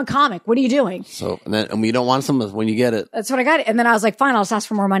this. I'm a comic. What are you doing? So, and we don't want some when you get it. That's what I got. And then I was like, fine, I'll just ask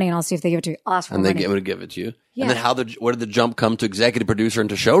for more money and I'll see if they give it to you. I'll ask for more money. And they would give it to you. Yeah. And then where did the jump come to executive producer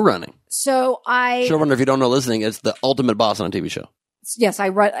into show running? So showrunner, if you don't know listening, it's the ultimate boss on a TV show. Yes, I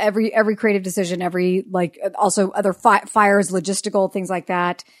run every creative decision, also other fires, logistical, things like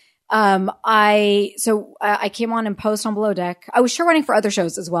that. I came on in post on Below Deck. I was show running for other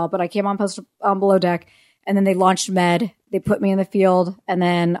shows as well, but I came on post on Below Deck, and then they launched Med They put me in the field, and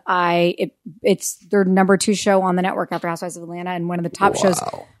then it's their number 2 show on the network after Housewives of Atlanta, and one of the top shows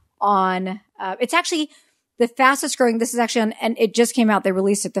on. It's actually the fastest growing. This is actually on, and it just came out. They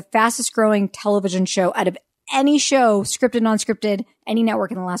released it. The fastest growing television show out of any show, scripted, non-scripted, any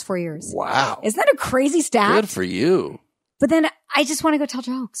network in the last 4 years. Wow. Isn't that a crazy stat? Good for you. But then I just want to go tell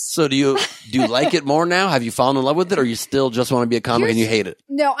jokes. So do you like it more now? Have you fallen in love with it, or you still just want to be a comic and you hate it?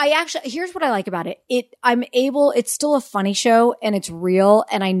 No, here's what I like about it. It's still a funny show and it's real,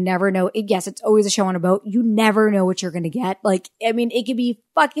 and I never know. Yes, it's always a show on a boat. You never know what you're going to get. Like, I mean, it could be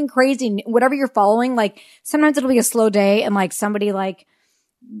fucking crazy. Whatever you're following, like sometimes it'll be a slow day and like somebody like,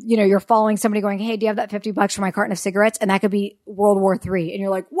 you know, you're following somebody going, hey, do you have that $50 for my carton of cigarettes? And that could be World War III. And you're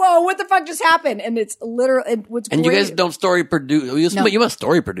like, whoa, what the fuck just happened? And it's literally, what's and great. You guys don't story produce. You must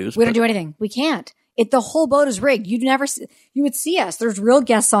story produce. We don't do anything. We can't. The whole boat is rigged. You would see us. There's real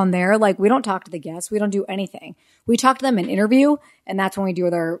guests on there. Like, we don't talk to the guests. We don't do anything. We talk to them in interview. And that's when we do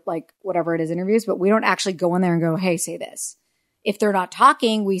their, like, whatever it is, interviews. But we don't actually go in there and go, hey, say this. If they're not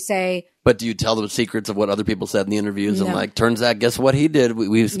talking, we say. But do you tell them secrets of what other people said in the interviews? No. And like, turns out, guess what he did? We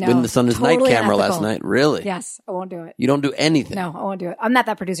witnessed on his totally night camera unethical. last night. Really? Yes, I won't do it. You don't do anything? No, I won't do it. I'm not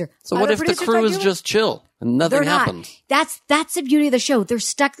that producer. So what if the crew is just chill and nothing happens? That's the beauty of the show. They're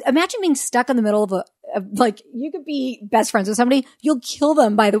stuck. Imagine being stuck in the middle of like, you could be best friends with somebody. You'll kill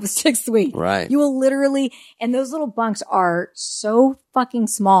them by the 6th week. Right. You will literally, and those little bunks are so fucking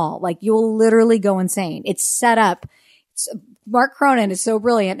small. Like, you will literally go insane. It's set up. Mark Cronin is so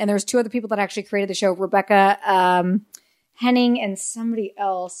brilliant. And there's 2 other people that actually created the show, Rebecca Henning and somebody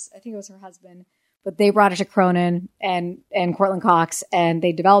else. I think it was her husband. But they brought it to Cronin and Cortland Cox, and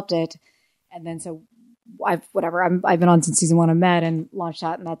they developed it. And then so I've been on since season 1 of Med and launched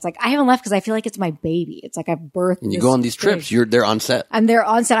that. And that's like, I haven't left because I feel like it's my baby. It's like I've birthed. And you go on these trips. They're on set. I'm there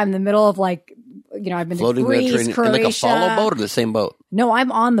on set. I'm in the middle of like, you know, I've been floating to Greece, Croatia. In like a follow boat or the same boat? No, I'm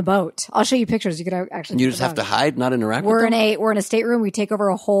on the boat. I'll show you pictures. You could actually. You just have to hide, not interact we're with them? We're in a stateroom. We take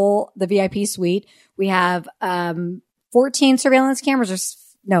over the VIP suite. We have 14 surveillance cameras,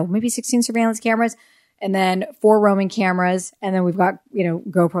 maybe 16 surveillance cameras, and then 4 roaming cameras, and then we've got, you know,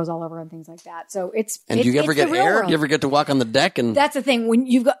 GoPros all over and things like that. So it's. And do you ever get air? Do you ever get to walk on the deck? And that's the thing, when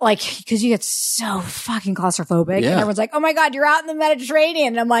you've got because you get so fucking claustrophobic, and everyone's like, "Oh my god, you're out in the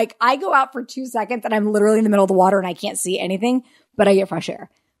Mediterranean," and I'm like, I go out for 2 seconds, and I'm literally in the middle of the water, and I can't see anything, but I get fresh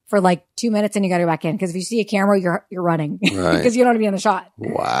air for like 2 minutes, and you got to go back in because if you see a camera, you're running because you don't want to be in the shot.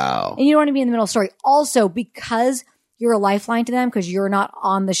 Wow. And you don't want to be in the middle of the story. Also, because you're a lifeline to them, because you're not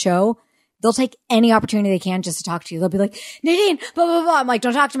on the show. They'll take any opportunity they can just to talk to you. They'll be like, Nadine, blah, blah, blah. I'm like,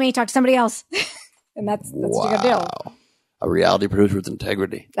 don't talk to me. Talk to somebody else. And that's what you gotta do. A reality producer with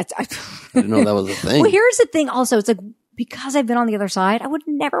integrity. I didn't know that was a thing. Well, here's the thing also. It's like, because I've been on the other side, I would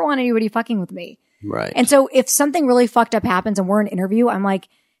never want anybody fucking with me. Right. And so if something really fucked up happens and we're in an interview, I'm like,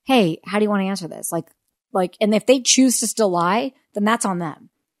 hey, how do you want to answer this? Like, and if they choose to still lie, then that's on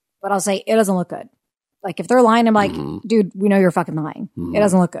them. But I'll say, it doesn't look good. Like, if they're lying, I'm like, dude, we know you're fucking lying. It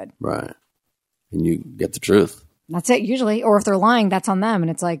doesn't look good. Right. And you get the truth. That's it, usually. Or if they're lying, that's on them. And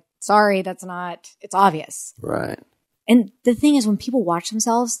it's like, sorry, it's obvious. Right. And the thing is, when people watch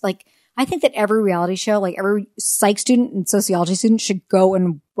themselves, like, I think that every reality show, like every psych student and sociology student should go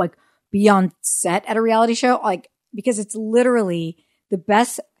and like be on set at a reality show, like, because it's literally the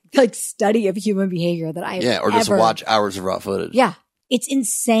best like study of human behavior that I've or just watch hours of raw footage. Yeah. It's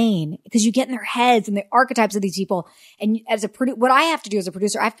insane because you get in their heads and the archetypes of these people. And as what I have to do as a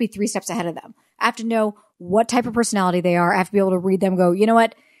producer, I have to be 3 steps ahead of them. I have to know what type of personality they are. I have to be able to read them, go, you know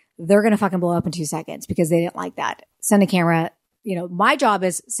what? They're going to fucking blow up in 2 seconds because they didn't like that. Send a camera. You know, my job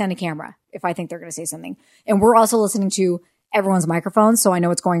is send a camera if I think they're going to say something. And we're also listening to everyone's microphones. So I know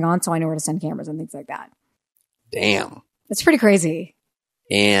what's going on. So I know where to send cameras and things like that. Damn. It's pretty crazy.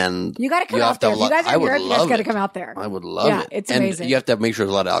 And you got to come out there. You guys are in Europe, you guys got to come out there. I would love it. It's amazing. And you have to make sure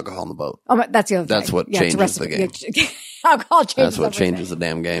there's a lot of alcohol on the boat. Oh, that's the other thing. That's what changes the game. Alcohol changes That's what everything. changes the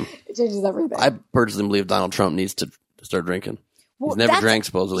damn game. It changes everything. I personally believe Donald Trump needs to start drinking. He's never drank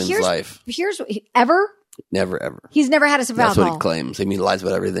supposedly in his life. Ever? Never, ever. He's never had a sip of alcohol. That's what he claims. I mean, he lies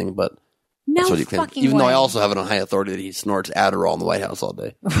about everything, but no that's what he claims. Even though I also have it on high authority that he snorts Adderall in the White House all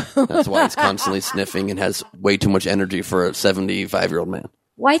day. That's why he's constantly sniffing and has way too much energy for a 75-year-old man.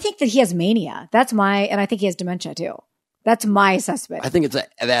 Well, I think that he has mania. And I think he has dementia too. That's my assessment. I think it's that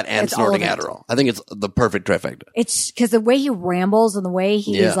and snorting Adderall. I think it's the perfect trifecta. It's because the way he rambles and the way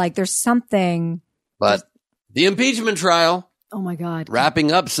he's like, there's something. But the impeachment trial. Oh my God.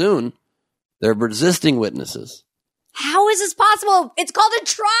 Wrapping up soon. They're resisting witnesses. How is this possible? It's called a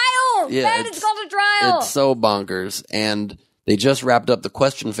trial. Yeah, Ben, it's called a trial. It's so bonkers. And They just wrapped up the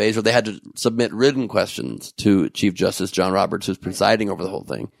question phase where they had to submit written questions to Chief Justice John Roberts, who's presiding over the whole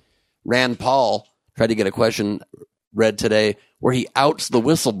thing. Rand Paul tried to get a question read today where he outs the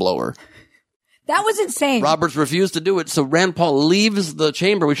whistleblower. That was insane. Roberts refused to do it, so Rand Paul leaves the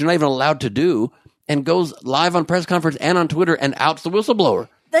chamber, which you're not even allowed to do, and goes live on press conference and on Twitter and outs the whistleblower.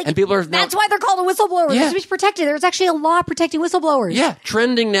 And people are that's why they're called a whistleblower. They're supposed to be protected. There's actually a law protecting whistleblowers. Yeah,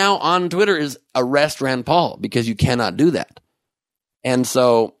 trending now on Twitter is arrest Rand Paul because you cannot do that. And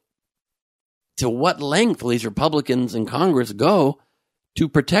so, to what length will these Republicans in Congress go to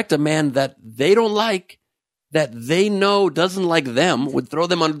protect a man that they don't like, that they know doesn't like them, would throw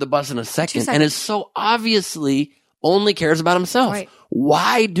them under the bus in a second, and is so obviously only cares about himself? Right.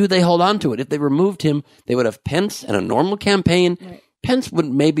 Why do they hold on to it? If they removed him, they would have Pence and a normal campaign. Right. Pence would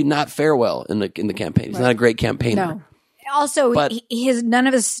maybe not fare well in the campaign. He's not a great campaigner. No. Also, none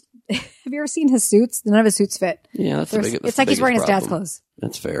of his. Have you ever seen his suits? None of his suits fit. Yeah, that's it's like he's wearing his dad's clothes.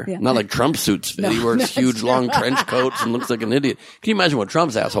 That's fair. Yeah. Not like Trump's suits fit. He wears huge, long trench coats and looks like an idiot. Can you imagine what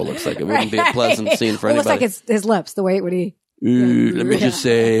Trump's asshole looks like? It wouldn't be a pleasant scene for anybody. It looks like his lips, the way it would he. Let me just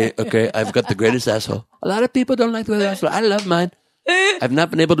say, okay, I've got the greatest asshole. A lot of people don't like the way asshole. I love mine. I've not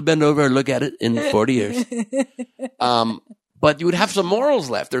been able to bend over and look at it in 40 years. But you would have some morals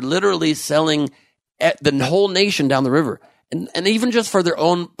left. They're literally selling the whole nation down the river. And even just for their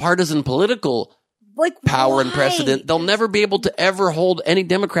own partisan political power and precedent, they'll never be able to ever hold any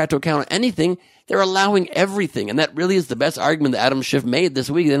Democrat to account on anything. They're allowing everything. And that really is the best argument that Adam Schiff made this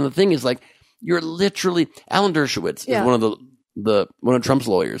week. And the thing is, you're literally, Alan Dershowitz is one of Trump's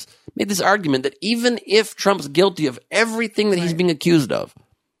lawyers, made this argument that even if Trump's guilty of everything that he's being accused of,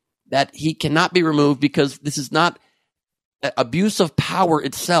 that he cannot be removed because this is not abuse of power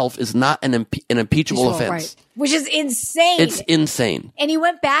itself is not an impeachable offense. Right. Which is insane. It's insane. And he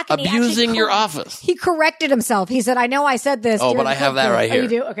went back and abusing your office. He corrected himself. He said, I know I said this. Oh, but I have that right here. Oh, you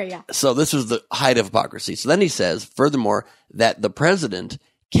do? Okay, yeah. So this was the height of hypocrisy. So then he says, furthermore, that the president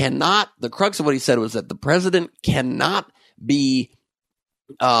cannot, the crux of what he said was that the president cannot be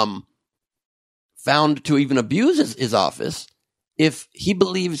found to even abuse his office if he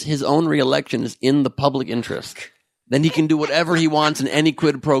believes his own reelection is in the public interest. Then he can do whatever he wants in any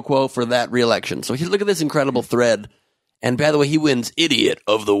quid pro quo for that reelection. So look at this incredible thread. And by the way, he wins Idiot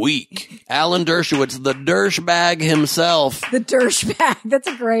of the Week. Alan Dershowitz, the Dershbag himself. The Dershbag. That's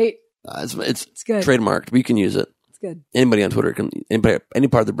a great. It's good. Trademarked. We can use it. It's good. Anybody on Twitter any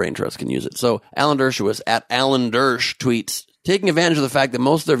part of the brain trust can use it. So Alan Dershowitz at Alan Dersh tweets, taking advantage of the fact that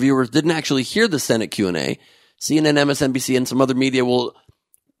most of their viewers didn't actually hear the Senate Q&A, CNN, MSNBC, and some other media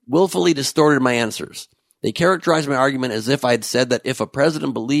willfully distorted my answers. They characterized my argument as if I'd said that if a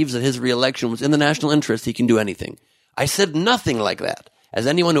president believes that his reelection was in the national interest, he can do anything. I said nothing like that. As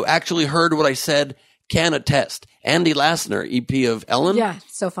anyone who actually heard what I said can attest. Andy Lassner, EP of Ellen. Yeah,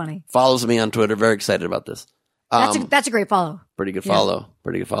 so funny. Follows me on Twitter. Very excited about this. That's a great follow. Pretty good follow. Yeah.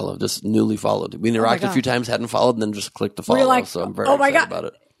 Pretty good follow. Just newly followed. We interacted a few times, hadn't followed, and then just clicked to follow. So I'm very excited about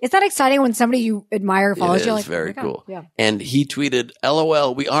it. Is that exciting when somebody you admire follows you? It's very cool. Yeah. And he tweeted,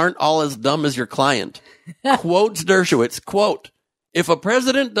 LOL, we aren't all as dumb as your client. Quotes Dershowitz, quote, if a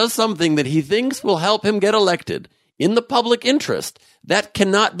president does something that he thinks will help him get elected in the public interest, that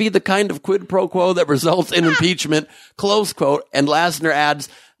cannot be the kind of quid pro quo that results in impeachment, close quote. And Lassner adds,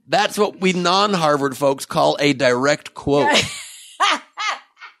 that's what we non-Harvard folks call a direct quote.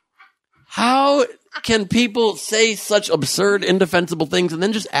 How can people say such absurd, indefensible things and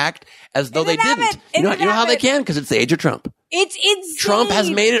then just act as though they didn't? You know how they can? Because it's the age of Trump. It's insane. Trump has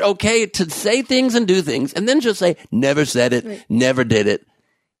made it okay to say things and do things and then just say, never said it, never did it.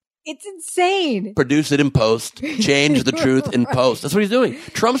 It's insane. Produce it in post. Change the truth in post. That's what he's doing.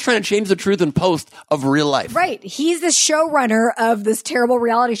 Trump's trying to change the truth in post of real life. Right. He's the showrunner of this terrible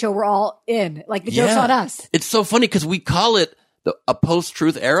reality show we're all in. Like, the joke's on us. It's so funny because we call it a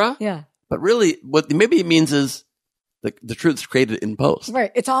post-truth era. Yeah. But really, what maybe it means is the truth's created in post.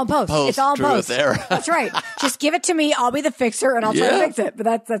 Right. It's all in post. It's all in post. Era. That's right. Just give it to me. I'll be the fixer and I'll try to fix it.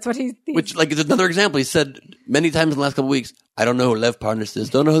 But that's what he's... Which, is another example. He said many times in the last couple of weeks, I don't know who Lev Parnas is.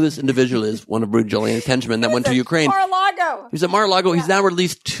 Don't know who this individual is. One of Rudy Giuliani's henchmen that went to Ukraine. Mar-a-Lago. He's at Mar-a-Lago. Yeah. He's now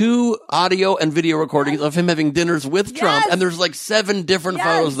released 2 audio and video recordings of him having dinners with Trump. And there's 7 different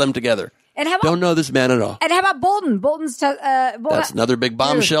photos of them together. And how about, don't know this man at all. And how about Bolton? Bolton's... That's another big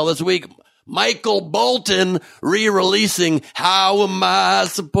bombshell this week. Michael Bolton re-releasing How Am I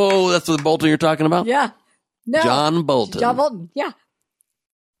Supposed... That's the Bolton you're talking about? Yeah. No. John Bolton. Yeah.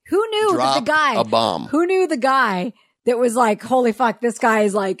 Who knew that the guy... a bomb. Who knew the guy that was like, holy fuck, this guy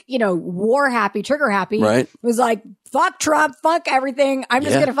is like, war happy, trigger happy. Right. It was like, fuck Trump, fuck everything. I'm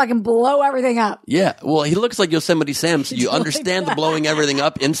just going to fucking blow everything up. Yeah. Well, he looks like Yosemite Sam, so you understand the blowing everything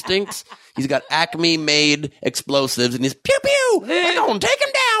up instincts. He's got Acme made explosives and he's pew pew. We're going to take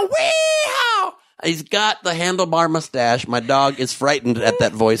him down. Wee-haw. He's got the handlebar mustache. My dog is frightened at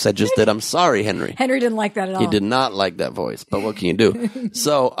that voice I just did. I'm sorry, Henry. Henry didn't like that at all. He did not like that voice, but what can you do?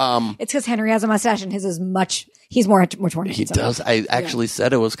 So, it's because Henry has a mustache and his is he's much more. He does. I actually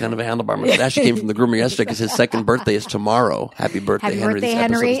said it was kind of a handlebar mustache. He came from the groomer yesterday because his second birthday is tomorrow. Happy birthday, Henry. Happy birthday,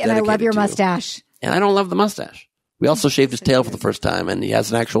 Henry, and I love your mustache. And I don't love the mustache. We also shaved his tail for the first time, and he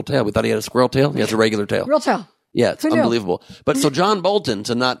has an actual tail. We thought he had a squirrel tail. He has a regular tail. Real tail. Yeah, it's unbelievable. But so John Bolton,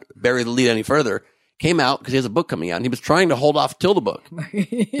 to not bury the lead any further, came out because he has a book coming out, and he was trying to hold off till the book.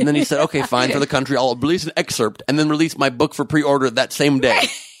 And then he said, okay, fine, for the country, I'll release an excerpt and then release my book for pre-order that same day.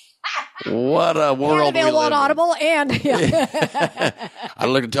 What a world available we live on Audible and I'd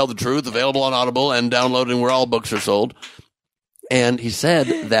like to tell the truth, available on Audible and downloading where all books are sold. And he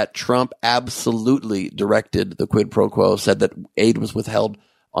said that Trump absolutely directed the quid pro quo, said that aid was withheld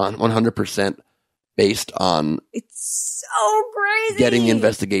on 100% based on so crazy getting the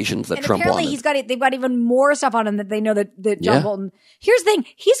investigations that Trump wanted. They've got even more stuff on him that they know that John Bolton. Here's the thing: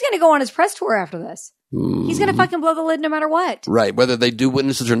 he's going to go on his press tour after this. He's going to fucking blow the lid no matter what. Right, whether they do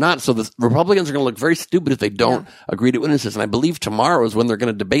witnesses or not. So the Republicans are going to look very stupid if they don't agree to witnesses. And I believe tomorrow is when they're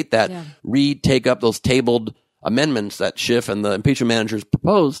going to debate that, retake up those tabled amendments that Schiff and the impeachment managers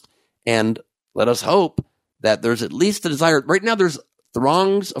proposed. And let us hope that there's at least a desire. Right now, there's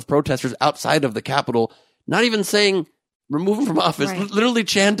throngs of protesters outside of the Capitol, not even saying remove him from office, literally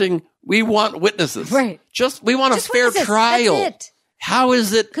chanting, we want witnesses. Right. We want a fair trial. That's it. How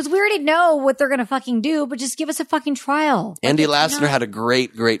is it? Because we already know what they're going to fucking do, but just give us a fucking trial. Andy Lassner had a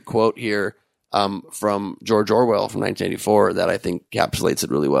great quote here from George Orwell from 1984 that I think encapsulates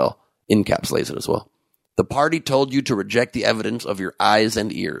it as well. The party told you to reject the evidence of your eyes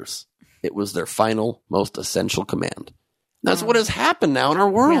and ears. It was their final, most essential command. That's what has happened now in our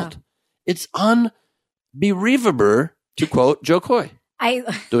world. Yeah. It's unbelievable, to quote Joe Coy,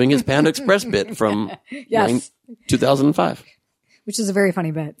 doing his Panda Express bit from 2005. Which is a very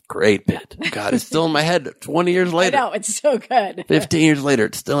funny bit. Great bit. God, it's still in my head 20 years later. I know, it's so good. 15 years later,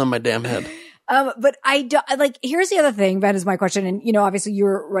 it's still in my damn head. But here's the other thing, Ben, is my question. And, obviously you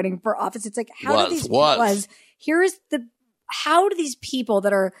were running for office. It's like, how do these people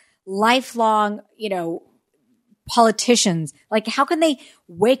that are lifelong, politicians, like, how can they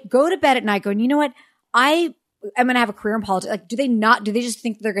go to bed at night going, you know what? I'm going to have a career in politics. Like, do they just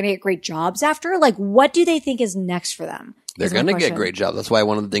think they're going to get great jobs after? Like, what do they think is next for them? They're going to get great jobs. That's why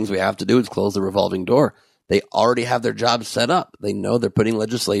one of the things we have to do is close the revolving door. They already have their jobs set up. They know they're putting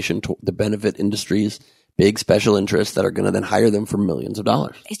legislation to benefit industries, big special interests that are going to then hire them for millions of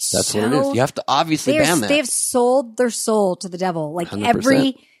dollars. That's what it is. You have to obviously ban that. They've sold their soul to the devil. Like 100%.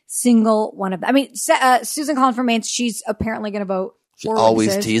 Every single one of them. I mean, Susan Collins for Mainz, she's apparently going to vote. She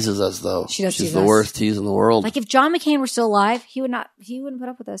always teases us, though. She's the worst tease in the world. Like if John McCain were still alive, he wouldn't put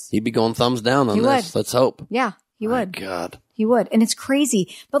up with this. He'd be going thumbs down on this. Let's hope. Yeah, he would. God. He would. And it's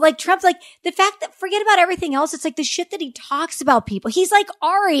crazy. But like Trump's like the fact that forget about everything else. It's like the shit that he talks about people. He's like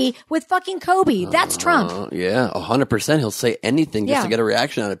Ari with fucking Kobe. That's Trump. Yeah, 100%. He'll say anything just to get a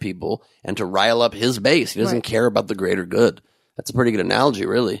reaction out of people and to rile up his base. He doesn't care about the greater good. That's a pretty good analogy,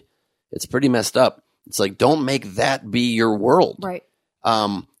 really. It's pretty messed up. It's like, don't make that be your world. Right.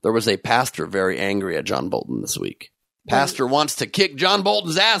 There was a pastor very angry at John Bolton this week. Pastor wants to kick John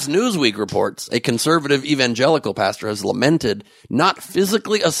Bolton's ass, Newsweek reports. A conservative evangelical pastor has lamented not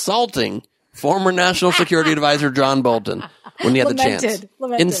physically assaulting former National Security Advisor John Bolton when he had the chance.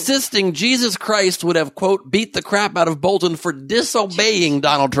 Insisting Jesus Christ would have, quote, beat the crap out of Bolton for disobeying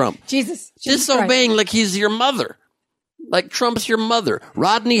Donald Trump. Jesus disobeying Christ. Like he's your mother. Like Trump's your mother.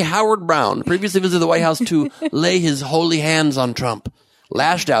 Rodney Howard Brown previously visited the White House to lay his holy hands on Trump,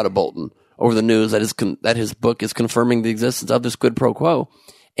 lashed out at Bolton over the news that his book is confirming the existence of this quid pro quo.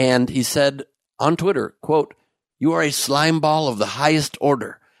 And he said on Twitter, quote, "You are a slime ball of the highest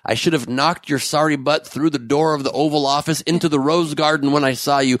order. I should have knocked your sorry butt through the door of the Oval Office into the Rose Garden when I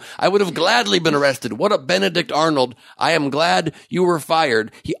saw you. I would have gladly been arrested. What a Benedict Arnold. I am glad you were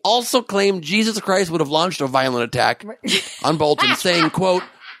fired." He also claimed Jesus Christ would have launched a violent attack on Bolton, saying, quote,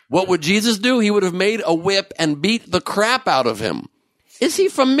 "What would Jesus do? He would have made a whip and beat the crap out of him." Is he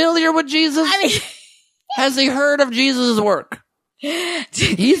familiar with Jesus? Has he heard of Jesus' work?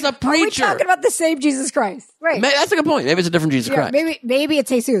 He's a preacher. Are we talking about the same Jesus Christ? Right. That's a good point. Maybe it's a different Jesus Christ. Maybe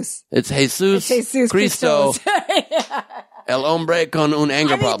it's Jesus. It's Jesus Christo. El hombre con un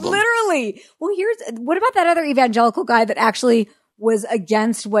anger problem. Literally. Well, what about that other evangelical guy that actually was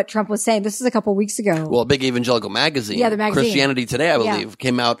against what Trump was saying? This is a couple weeks ago. Well, a big evangelical magazine. Yeah, the magazine. Christianity Today, I believe,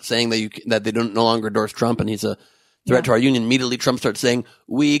 came out saying that they don't no longer endorse Trump and he's a threat to our union. Immediately, Trump starts saying,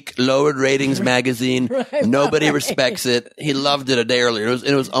 weak, lowered ratings magazine. Nobody respects it. He loved it a day earlier.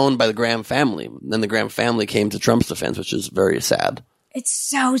 It was owned by the Graham family. Then the Graham family came to Trump's defense, which is very sad. It's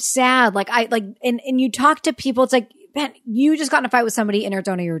so sad. And you talk to people, it's like, Ben, you just got in a fight with somebody in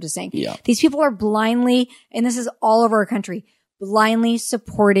Arizona, you were just saying. Yeah. These people are blindly, and this is all over our country, blindly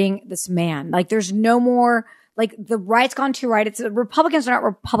supporting this man. Like, there's no more, like, the right's gone too right. It's Republicans are not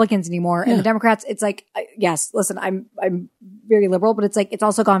Republicans anymore. And the Democrats, it's like, yes, listen, I'm very liberal, but it's like, it's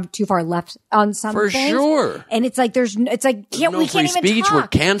also gone too far left on some things. For sure. And it's like, we can't even speech. talk. We're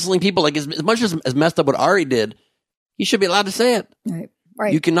canceling people. Like, as much as messed up what Ari did, he should be allowed to say it. Right.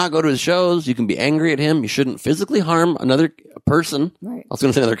 You cannot go to his shows. You can be angry at him. You shouldn't physically harm another person. Right. I was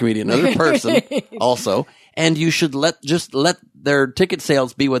going to say another comedian, another person also. And you should let their ticket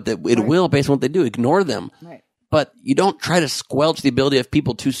sales be what it will based on what they do. Ignore them. Right. But you don't try to squelch the ability of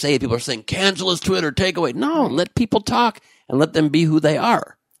people to say it. People are saying, cancel his Twitter, take away. No, let people talk and let them be who they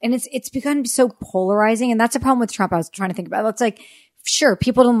are. And it's become so polarizing. And that's a problem with Trump. I was trying to think about it. It's like, sure,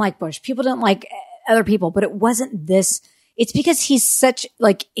 people didn't like Bush. People didn't like other people, but it wasn't this. It's because he's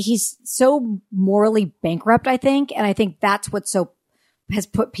so morally bankrupt, I think. And I think that's what has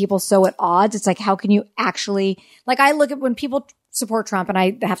put people so at odds. It's like, how can you actually, like, I look at when people support Trump, and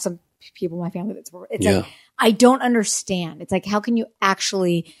I have some people in my family that support, it's like, I don't understand. It's like, how can you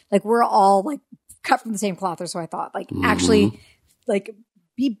actually, like, we're all like cut from the same cloth, or so I thought, like, actually, like,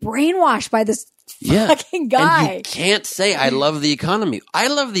 be brainwashed by this fucking guy. And you can't say, I love the economy. I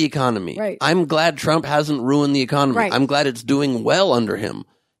love the economy. Right. I'm glad Trump hasn't ruined the economy. Right. I'm glad it's doing well under him.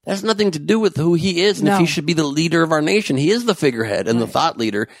 That has nothing to do with who he is and if he should be the leader of our nation. He is the figurehead and the thought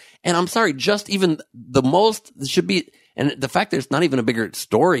leader. And I'm sorry, just even the most should be, and the fact that it's not even a bigger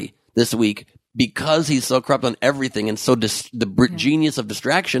story this week because he's so corrupt on everything and so genius of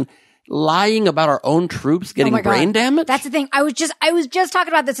distraction, lying about our own troops getting brain damage. That's the thing. I was just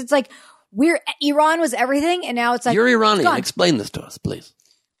talking about this. It's like, Iran was everything, and now it's like, you're Iranian. Explain this to us, please.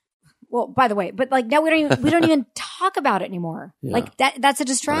 Well, by the way, but like now we don't even talk about it anymore. Yeah. Like that's a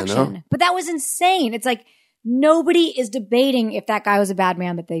distraction. But that was insane. It's like nobody is debating if that guy was a bad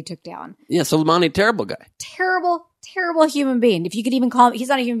man that they took down. Yeah, Soleimani, terrible guy. Terrible human being. If you could even call him, he's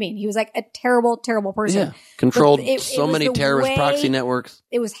not a human being. He was like a terrible person. Yeah. Controlled so many terrorist proxy networks.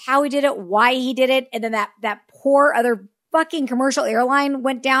 It was how he did it, why he did it, and then that poor other fucking commercial airline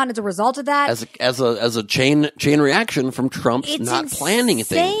went down as a result of that. As a chain reaction from Trump's not planning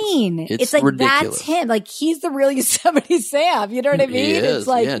things. It's like ridiculous. That's him. Like he's the real Yosemite Sam. You know what I mean? He is. It's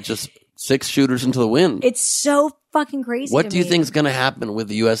like just 6 shooters into the wind. It's so fucking crazy. What do you think is going to happen with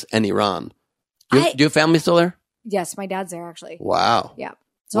the U.S. and Iran? Do you have family still there? Yes, my dad's there actually. Wow. Yeah.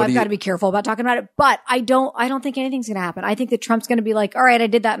 So I've got to be careful about talking about it, but I don't think anything's going to happen. I think that Trump's going to be like, all right, I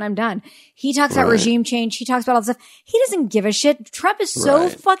did that and I'm done. He talks about regime change. He talks about all this stuff. He doesn't give a shit. Trump is so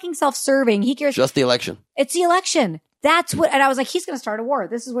fucking self-serving. He cares. Just the election. It's the election. That's what, and I was like, he's going to start a war.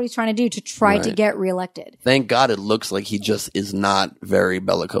 This is what he's trying to do to try to get reelected. Thank God it looks like he just is not very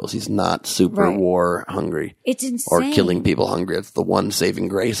bellicose. He's not super war hungry. It's insane. Or killing people hungry. It's the one saving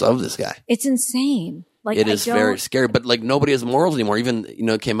grace of this guy. It's insane. Like, it is very scary, but like nobody has morals anymore. Even,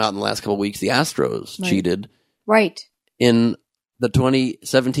 it came out in the last couple of weeks, the Astros cheated. Right. In the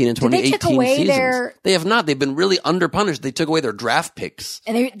 2017 and 2018 seasons. They have not. They've been really underpunished. They took away their draft picks.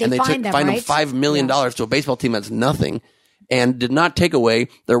 And they fined them $5 million to a baseball team that's nothing, and did not take away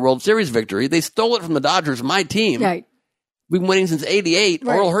their World Series victory. They stole it from the Dodgers, my team. Right. We've been winning since 88.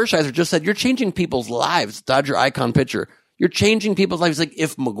 Right. Oral Hershiser just said, you're changing people's lives. Dodger icon pitcher. You're changing people's lives. Like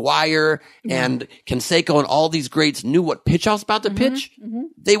if McGuire and Canseco and all these greats knew what pitch I was about to pitch,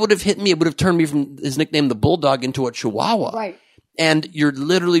 they would have hit me. It would have turned me from his nickname, the Bulldog, into a Chihuahua. Right. And you're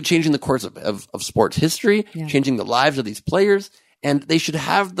literally changing the course of sports history, changing the lives of these players. And they should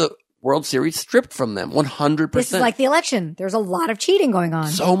have the World Series stripped from them 100%. This is like the election. There's a lot of cheating going on.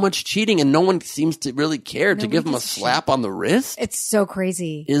 So much cheating, and no one seems to really care to give them a slap on the wrist. It's so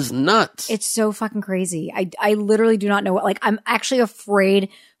crazy. Is nuts. It's so fucking crazy. I literally do not know what, like, I'm actually afraid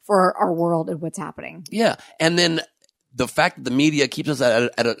for our world and what's happening. Yeah. And then the fact that the media keeps us at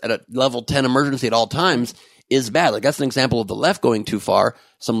a level 10 emergency at all times is bad. Like that's an example of the left going too far.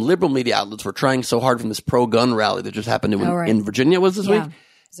 Some liberal media outlets were trying so hard from this pro-gun rally that just happened in Virginia was this week.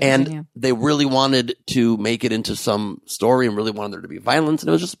 And they really wanted to make it into some story and really wanted there to be violence. And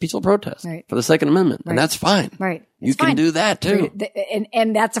it was just a peaceful protest for the Second Amendment. And that's fine. Right. You can do that too.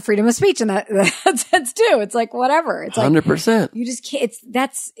 And that's a freedom of speech in that sense too. It's like, whatever. It's 100%. You just can't,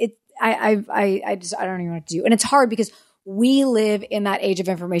 I don't even know what to do. And it's hard because we live in that age of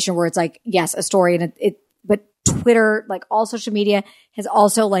information where it's like, yes, a story and but Twitter, like all social media has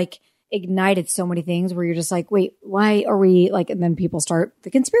also like ignited so many things where you're just like, wait, why are we like, and then people start the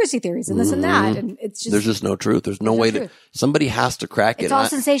conspiracy theories and this and that. And it's just, there's just no truth. There's no way to, somebody has to crack it. It's all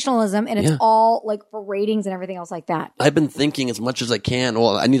sensationalism and it's all like for ratings and everything else like that. I've been thinking as much as I can.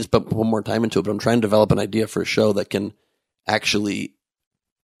 Well, I need to put one more time into it, but I'm trying to develop an idea for a show that can actually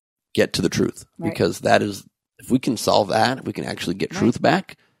get to the truth because that is, if we can solve that, if we can actually get truth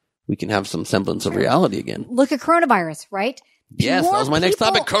back, we can have some semblance of reality again. Look at coronavirus, right? Yes, that was my next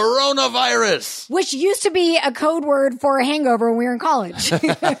topic. Coronavirus. Which used to be a code word for a hangover when we were in college.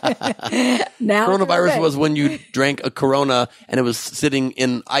 Now coronavirus was when you drank a Corona and it was sitting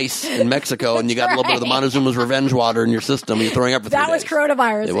in ice in Mexico and you got a little bit of the Montezuma's revenge water in your system and you're throwing up for 3 days. That was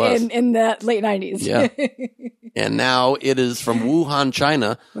coronavirus in the late 90s. Yeah. And now it is from Wuhan,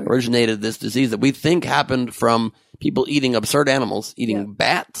 China, originated this disease that we think happened from people eating absurd animals, eating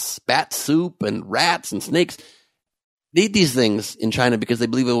bats, bat soup and rats and snakes. They eat these things in China because they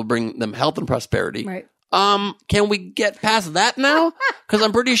believe it will bring them health and prosperity. Right. Can we get past that now? Because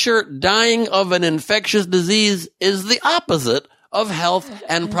I'm pretty sure dying of an infectious disease is the opposite of health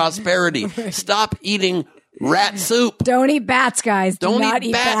and prosperity. Stop eating rat soup. Don't eat bats, guys. Don't not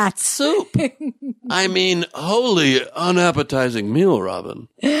eat bat soup. I mean, holy unappetizing meal, Robin.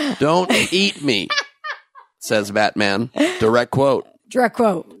 Don't eat me, says Batman. Direct quote. Direct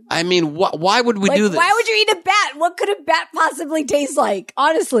quote. I mean, why would we do this? Why would you eat a bat? What could a bat possibly taste like?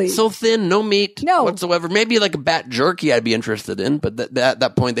 Honestly. So thin, no meat whatsoever. Maybe like a bat jerky I'd be interested in, but at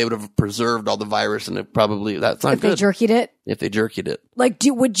that point they would have preserved all the virus and it probably, that's not good. If they jerkied it? If they jerkied it. Like,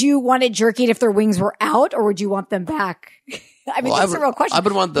 would you want it jerkied if their wings were out or would you want them back? I mean, that's a real question. I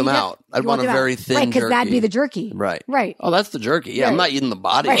would want them out. I'd want a very thin jerky. Right, because that'd be the jerky. Right. Right. Oh, that's the jerky. Yeah, I'm not eating the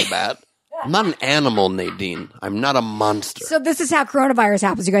body of a bat. I'm not an animal, Nadine. I'm not a monster. So this is how coronavirus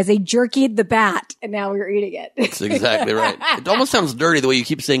happens, you guys. They jerkied the bat, and now we're eating it. That's exactly right. It almost sounds dirty the way you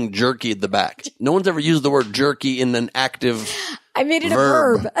keep saying jerkied the back. No one's ever used the word jerky in an active I made it a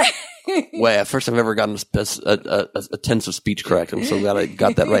verb. Way, first I've ever gotten a tense of speech correct. I'm so glad I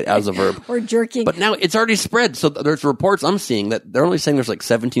got that right as a verb. Or jerking. But now it's already spread. So there's reports I'm seeing that they're only saying there's like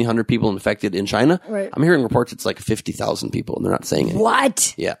 1,700 people infected in China. Right. I'm hearing reports it's like 50,000 people, and they're not saying anything.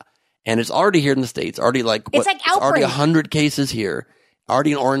 What? Yeah. And it's already here in the States, already like, it's already 100 cases here,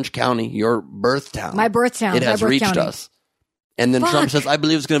 already in Orange County, your birth town. My birth town. It has reached us. And then Trump says, I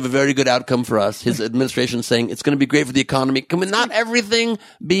believe it's going to have a very good outcome for us. His administration is saying it's going to be great for the economy. Can not everything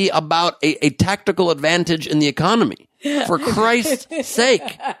be about a tactical advantage in the economy? For Christ's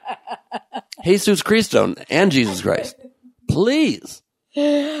sake. Jesus Christo and Jesus Christ. Please.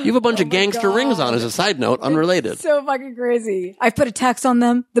 You have a bunch of gangster rings on as a side note, unrelated. It's so fucking crazy. I put a tax on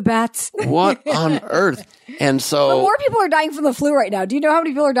them, the bats. What on earth? And so, but more people are dying from the flu right now. Do you know how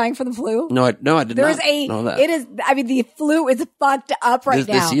many people are dying from the flu? No, I did not know that. It is. I mean, the flu is fucked up now.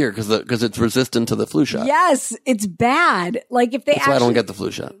 This year because it's resistant to the flu shot. Yes, it's bad. Like if they That's why I don't get the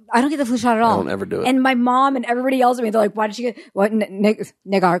flu shot. I don't get the flu shot at all. I don't ever do it. And my mom and everybody yells at me. They're like, "Why did you get what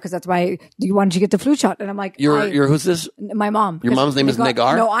Negar?" Because that's why. Why did you get the flu shot? And I'm like, "You're who's this?" My mom. Your mom's name is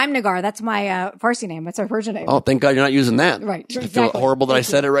Negar? No, I'm Negar. That's my Farsi name. That's our Persian name. Oh, thank God you're not using that. Right. I feel horrible that I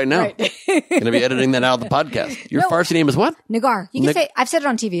said it right now. Right. Going to be editing that out of the podcast. Your Farsi name is what? Negar. You can say. I've said it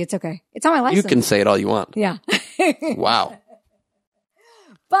on TV. It's okay. It's on my license. You can say it all you want. Yeah. Wow.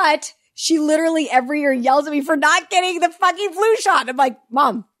 But she literally every year yells at me for not getting the fucking flu shot. I'm like,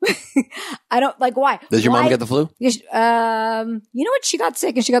 Mom, I don't like why. Does your mom get the flu? You know what? She got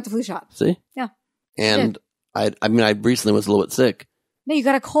sick and she got the flu shot. See? Yeah. And I recently was a little bit sick. No, you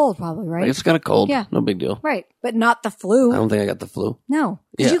got a cold probably, right? I just got a cold. Yeah. No big deal. Right. But not the flu. I don't think I got the flu. No.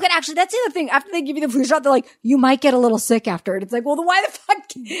 Because you could actually, that's the other thing. After they give you the flu shot, they're like, you might get a little sick after it. It's like, well, then why the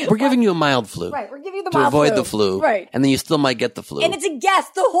fuck? We're giving you a mild flu. Right. We're giving you the mild flu. To avoid the flu. Right. And then you still might get the flu. And it's a guess.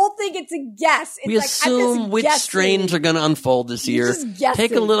 The whole thing, it's a guess. It's we assume which strains are going to unfold this year.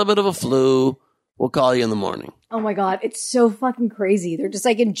 Take a little bit of a flu. We'll call you in the morning. Oh my God. It's so fucking crazy. They're just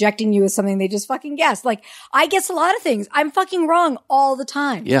like injecting you with something they just fucking guess. Like, I guess a lot of things. I'm fucking wrong all the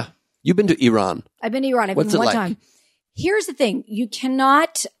time. Yeah. You've been to Iran. I've been to Iran. I've been one time. Here's the thing. You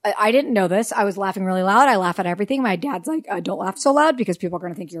cannot, I didn't know this. I was laughing really loud. I laugh at everything. My dad's like, don't laugh so loud because people are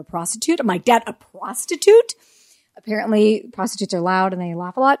going to think you're a prostitute. I'm like, Dad, a prostitute? Apparently prostitutes are loud and they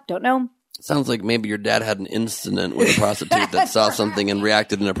laugh a lot. Don't know. Sounds like maybe your dad had an incident with a prostitute that saw something and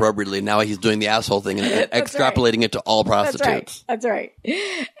reacted inappropriately. Now he's doing the asshole thing and extrapolating it to all prostitutes. That's right.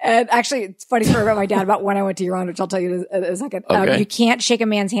 And actually, it's funny story about my dad about when I went to Iran, which I'll tell you in a second. Okay. You can't shake a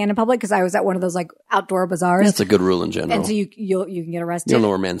man's hand in public because I was at one of those like outdoor bazaars. That's a good rule in general. And so you can get arrested. You don't know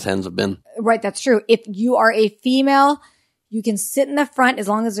where men's hands have been. Right, that's true. If you are a female, you can sit in the front as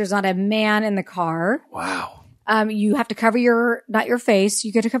long as there's not a man in the car. Wow. You have to cover not your face.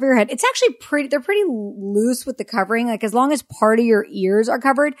 You get to cover your head. It's actually they're pretty loose with the covering. Like as long as part of your ears are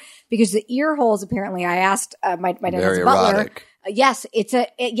covered, because the ear holes, apparently, I asked my dad's Very butler. erotic. Yes,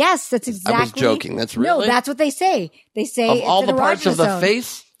 yes, that's exactly. I was joking. That's really? No, that's what they say. They say of it's all an the parts of the zone.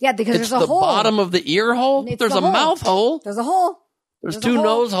 face? Yeah, because it's there's a hole. the bottom of the ear hole? There's a mouth hole. There's a hole. There's two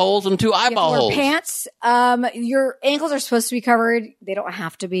nose holes and two eyeball holes. Pants. Your ankles are supposed to be covered. They don't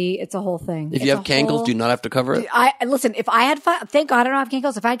have to be. It's a whole thing. If you have cankles, do you not have to cover it? Listen, if I had thank God I don't have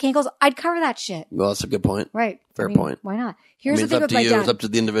cankles. If I had cankles, I'd cover that shit. Well, that's a good point. Right. Fair point. Why not? Here's the thing it's up with to my you. dad. It's up to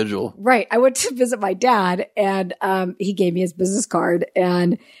the individual. Right. I went to visit my dad and he gave me his business card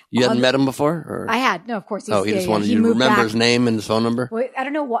and you hadn't met him before? Or? I had. No, of course. He just wanted you to remember his name and his phone number? Well, I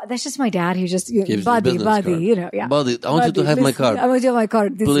don't know what. That's just my dad. He was just buddy, card. yeah. Buddy, I want you to have my card. I want you to have my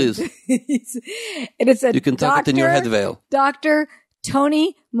card. Please. And it said, you can tuck it in your head veil. Dr.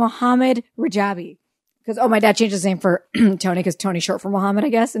 Tony Mohammed Rajabi. Because, my dad changed his name for Tony because Tony's short for Muhammad, I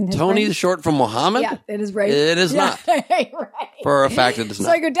guess. And Tony's short for Muhammad? Yeah, it is right. It is not. Right. For a fact, it is not.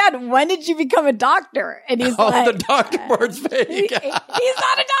 So I go, Dad, when did you become a doctor? And he's the doctor part's fake. He's not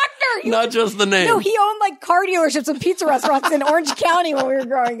a doctor. Not just the name. No, he owned like car dealerships and pizza restaurants in Orange County when we were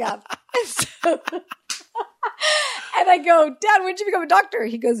growing up. And I go, Dad, when did you become a doctor?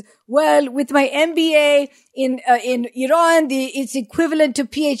 He goes, well, with my MBA in Iran, it's equivalent to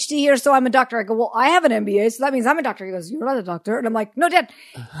PhD here, so I'm a doctor. I go, well, I have an MBA, so that means I'm a doctor. He goes, you're not a doctor. And I'm like, no, Dad,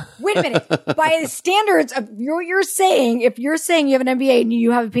 wait a minute. By the standards of what you're saying, if you're saying you have an MBA and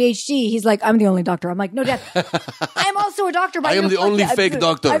you have a PhD, he's like, I'm the only doctor. I'm like, no, Dad, I'm also a doctor. I am the only fake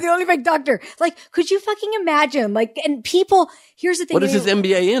doctor. I'm the only fake doctor. Like, could you fucking imagine? Like, and people, here's the thing. What is his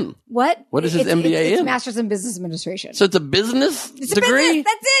MBA in? What? What is his MBA in? It's Master's in Business Administration. So it's a business degree? Business.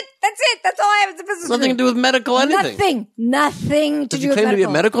 That's it. That's all I have. It's a business Nothing degree. to do with medical anything. Nothing to do with medical. Does he claim to be a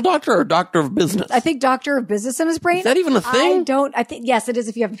medical doctor or a doctor of business? I think doctor of business in his brain. Is that even a thing? I think, yes, it is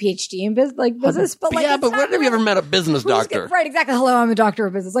if you have a PhD in business. But like, yeah, but when have you ever met a business doctor? Right, exactly. Hello, I'm a doctor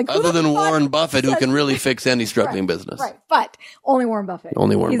of business. Like, other than Warren Buffett, who can really fix any struggling business. Right, but only Warren Buffett.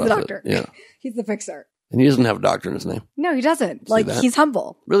 Only Warren Buffett. He's the doctor. Yeah. He's the fixer. And he doesn't have a doctor in his name. No, he doesn't. Like, he's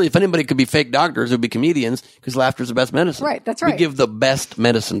humble. Really, if anybody could be fake doctors, it would be comedians, because laughter's the best medicine. Right, that's right. We give the best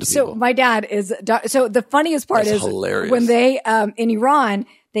medicine to people. So my dad is, so the funniest part is hilarious. When they, in Iran,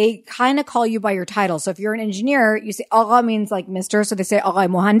 they kind of call you by your title. So if you're an engineer, you say Agha means like Mr. So they say Agha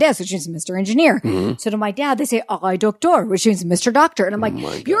Mohandes, which means Mr. Engineer. Mm-hmm. So to my dad, they say Agha Doktor, which means Mr. Doctor. And I'm like,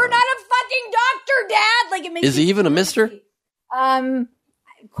 you're not a fucking doctor, Dad. Like it makes Is he even a Mr.?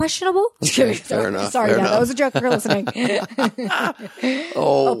 Questionable. Okay, fair enough. Sorry, Dad. That was a joke for listening.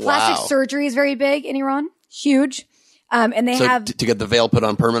 Plastic surgery is very big in Iran. Huge. And they have to get the veil put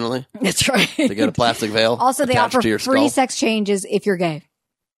on permanently. That's right. To get a plastic veil. Also, they offer free sex changes if you're gay.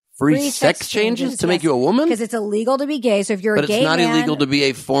 Free sex changes to make you a woman? Because it's illegal to be gay. So if you're a gay man. But it's not illegal to be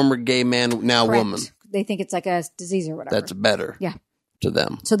a former gay man, now woman. They think it's like a disease or whatever. That's better. Yeah. To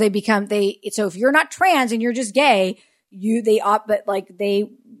them. So so if you're not trans and you're just gay, they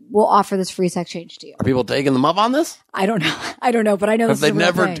will offer this free sex change to you. Are people taking them up on this? I don't know, but I know have they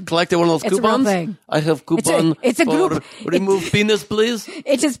never collected one of those coupons? It's a real thing. I have coupon. It's a group. Remove penis, please.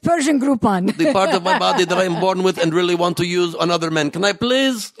 It is Persian Groupon. The part of my body that I am born with and really want to use on other men. Can I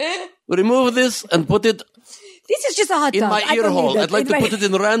please remove this and put it? This is just a hot dog. In my ear hole. I'd like to put it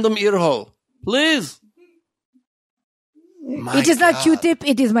in a random ear hole, please. It is not Q-tip.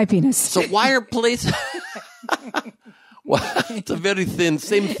 It is my penis. So why are places? It's a very thin,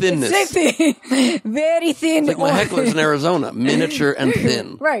 same thinness. Same thing. Very thin. It's like my hecklers in Arizona, miniature and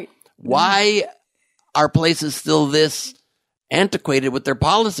thin. Right. Why are places still this antiquated with their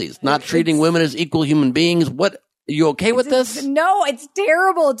policies, not treating women as equal human beings? What? Are you okay with this? No, it's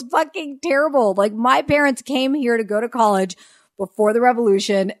terrible. It's fucking terrible. Like my parents came here to go to college before the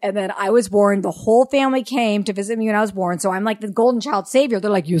revolution, and then I was born. The whole family came to visit me when I was born, so I'm like the golden child savior.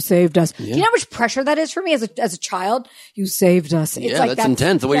 They're like, you saved us. Yeah. Do you know how much pressure that is for me as a child? You saved us. It's like that's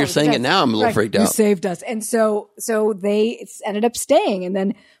intense. The way you're saying it now, I'm a little freaked out. You saved us. And so they ended up staying, and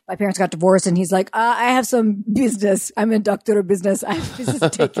then my parents got divorced, and he's like, I have some business. I'm a doctor of business. I have business to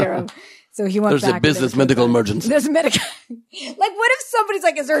take care of. So he went back. There's a business medical emergency. There's a medical. Like, what if somebody's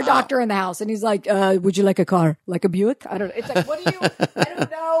like, is there a doctor in the house? And he's like, would you like a car? Like a Buick? I don't know. It's like, what do you, I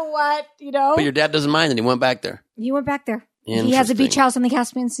don't know what, But your dad doesn't mind and he went back there. He went back there. He has a beach house on the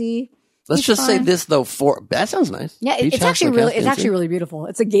Caspian Sea. Let's just say this though, that sounds nice. Yeah, it's actually really beautiful.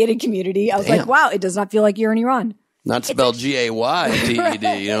 It's a gated community. I was like, wow, it does not feel like you're in Iran. Not spelled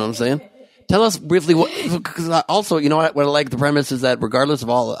Gayted, you know what I'm saying? Tell us briefly because also, you know what I like the premise is that regardless of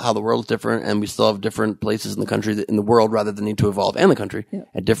how the world's different and we still have different places in the country, in the world rather than need to evolve and the country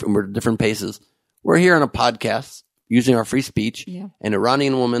at different paces. We're here on a podcast using our free speech, an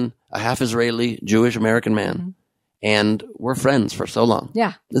Iranian woman, a half Israeli, Jewish American man. And we're friends for so long.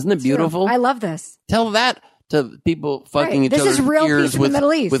 Yeah. Isn't it beautiful? I love this. Tell that to people fucking each other's ears with,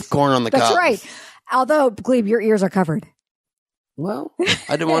 with corn on the cob. That's right. Although, Glebe, your ears are covered. Well,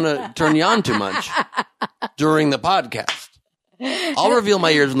 I didn't want to turn you on too much during the podcast. I'll reveal my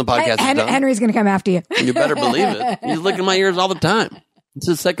ears when the podcast is done. Henry's going to come after you. You better believe it. He's licking my ears all the time. It's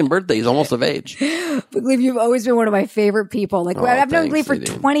his second birthday. He's almost of age. But Glebe, you've always been one of my favorite people. Like I've known Glebe for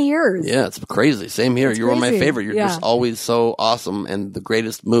 20 years. Yeah, it's crazy. Same here. You're one of my favorite. You're just always so awesome and the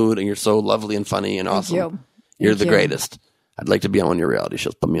greatest mood, and you're so lovely and funny and awesome. You're the greatest. I'd like to be on one of your reality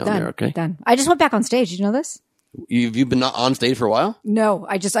shows. Put me on there, okay? Done. I just went back on stage. Did you know this? You've been on stage for a while? No,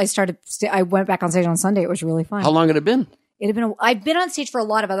 I went back on stage on Sunday. It was really fun. How long had it been? I've been on stage for a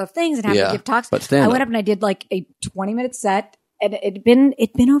lot of other things and have to give talks. But I went up and I did like a 20-minute set. And it'd been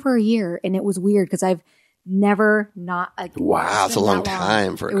over a year, and it was weird because I've never not. Wow, it's a long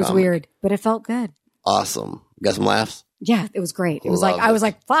time for a comic. It was weird, but it felt good. Awesome. Got some laughs? Yeah, it was great. It was I was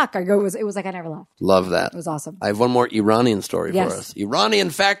like, fuck. It was like I never left. Love that. It was awesome. I have one more Iranian story for us.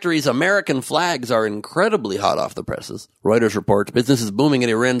 Iranian factories' American flags are incredibly hot off the presses. Reuters reports business is booming at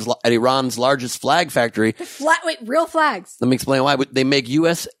Iran's largest flag factory. Real flags. Let me explain why. They make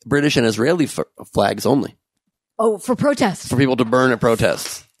U.S., British, and Israeli flags only. Oh, for protests. For people to burn at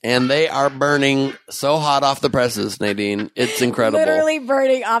protests. And they are burning so hot off the presses, Nadine. It's incredible. Literally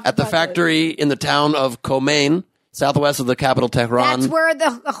burning off at the factory in the town of Khomeini, southwest of the capital Tehran. That's where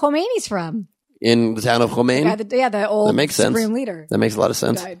the Khomeini's from. In the town of Khomeini? The old that makes sense. Supreme leader. That makes a lot of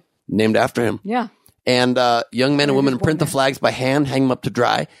sense. Named after him. Yeah. And young men and women print the flags by hand, hang them up to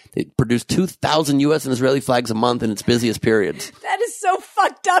dry. They produce 2,000 U.S. and Israeli flags a month in its busiest periods. That is so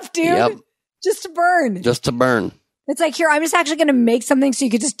fucked up, dude. Yep. Just to burn. Just to burn. It's like, here, I'm just actually going to make something so you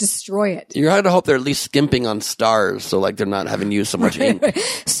could just destroy it. You're going to hope they're at least skimping on stars, so like they're not having used so much ink.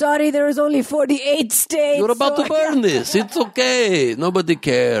 Sorry, there's only 48 states. You're about to burn this. It's okay. Nobody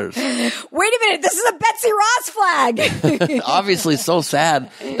cares. Wait a minute. This is a Betsy Ross flag. Obviously, so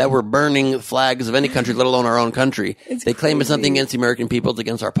sad that we're burning flags of any country, let alone our own country. They claim it's nothing against the American people, it's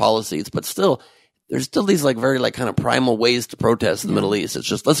against our policies, but still. There's still these like very like kind of primal ways to protest in the Middle East. It's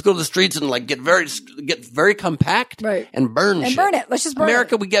just let's go to the streets and like get very compact and burn shit. Burn it. Let's just burn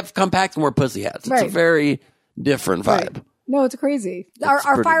America, it. we get compact and wear pussy hats. It's a very different vibe. Right. No, it's crazy.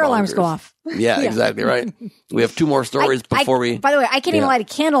 Our fire alarms go off. Yeah, exactly right. We have two more stories before we. By the way, I can't even light a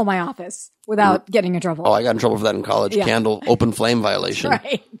candle in my office without getting in trouble. Oh, I got in trouble for that in college. Yeah. Candle open flame violation.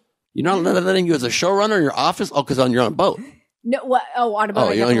 Right. You're not letting you as a showrunner in your office? Oh, because you're on a boat. No, what? Oh, on a boat.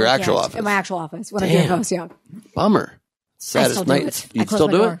 Oh, you're in your actual office. In my actual office. When I'm doing host, yeah. Bummer. Saddest night. You still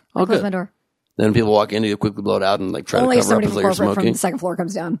do it? I close my door. Then people walk in, you quickly blow it out and like try to cover up as you're smoking. From the second floor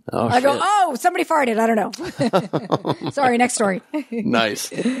comes down. Oh, I go, oh, somebody farted. I don't know. Sorry, next story.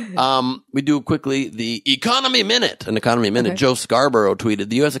 Nice. We do quickly the Economy Minute. An Economy Minute. Okay. Joe Scarborough tweeted,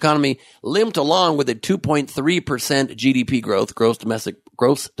 the U.S. economy limped along with a 2.3% GDP growth, gross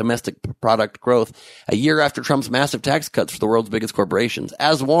domestic product growth, a year after Trump's massive tax cuts for the world's biggest corporations.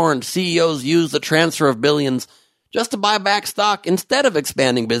 As warned, CEOs used the transfer of billions just to buy back stock instead of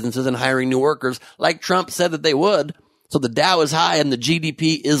expanding businesses and hiring new workers like Trump said that they would. So the Dow is high and the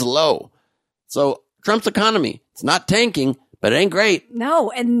GDP is low. So Trump's economy, it's not tanking, but it ain't great.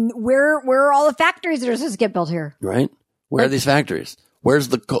 No, and where are all the factories that are supposed to get built here? Right. Where are these factories? Where's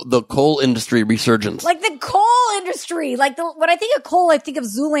the coal industry resurgence? Like the coal industry. Like when I think of coal, I think of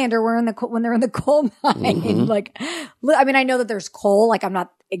Zoolander when they're in the coal mine. Mm-hmm. Like, I mean, I know that there's coal. Like I'm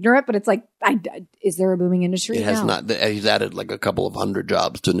not ignorant, but it's like, is there a booming industry? It has not. He's added like a couple of hundred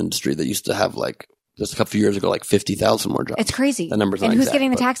jobs to an industry that used to have like just a couple of years ago, like 50,000 more jobs. It's crazy. The number's not and who's exact,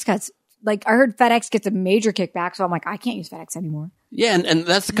 getting the tax cuts? Like I heard FedEx gets a major kickback, so I'm like, I can't use FedEx anymore. Yeah, and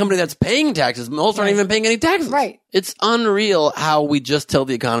that's the company that's paying taxes. Most aren't even paying any taxes. Right. It's unreal how we just tilt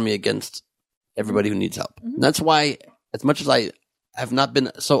the economy against everybody who needs help. Mm-hmm. That's why, as much as I have not been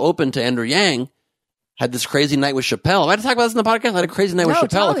so open to Andrew Yang, had this crazy night with Chappelle. I had to talk about this in the podcast. I had a crazy night with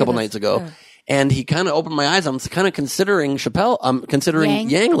Chappelle a couple nights ago. Yeah. And he kind of opened my eyes. I'm kind of considering Chappelle. I'm considering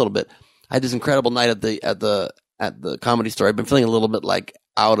Yang a little bit. I had this incredible night at the Comedy Store. I've been feeling a little bit like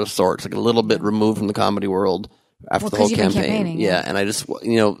out of sorts, like a little bit removed from the comedy world after the whole campaign. Yeah. And I just,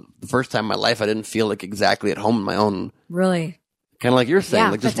 the first time in my life, I didn't feel like exactly at home in my own. Really? Kind of like you're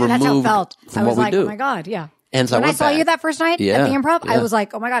saying, like just removed that's how it felt. from I was what like, we do. oh my God. Yeah. And so when I saw you that first night at the Improv, I was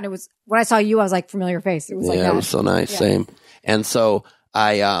like, oh my God, when I saw you, I was like, familiar face. It was like that. It was so nice. Yeah. Same. And so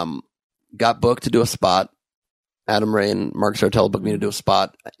I got booked to do a spot. Adam Ray and Mark Sartell booked me to do a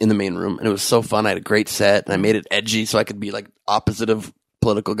spot in the main room. And it was so fun. I had a great set and I made it edgy so I could be like opposite of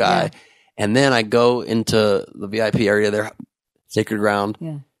political guy. Yeah. And then I go into the VIP area there, Sacred Ground,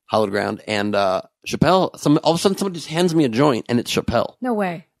 Hallowed Ground. And Chappelle, all of a sudden someone just hands me a joint and it's Chappelle. No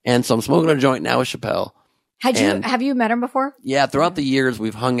way. And so I'm smoking a joint now with Chappelle. Have you met him before? Yeah, throughout the years,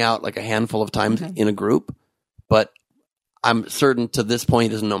 we've hung out like a handful of times in a group, but I'm certain to this point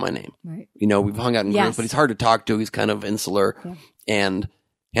he doesn't know my name. Right. We've hung out in groups, but he's hard to talk to. He's kind of insular and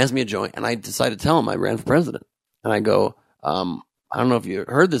hands me a joint. And I decided to tell him I ran for president. And I go, I don't know if you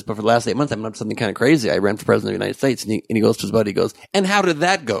heard this, but for the last 8 months, I've done something kind of crazy. I ran for president of the United States. And he goes to his buddy, he goes, and how did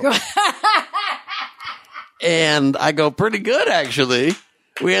that go? And I go, pretty good, actually.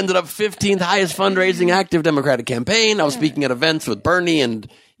 We ended up 15th highest fundraising active Democratic campaign. I was speaking at events with Bernie and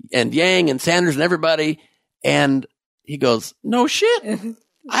Yang and Sanders and everybody. And he goes, no shit.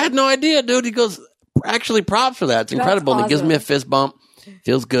 I had no idea, dude. He goes, actually props for that. It's incredible. Awesome. And he gives me a fist bump.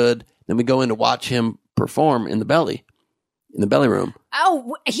 Feels good. Then we go in to watch him perform in the belly room.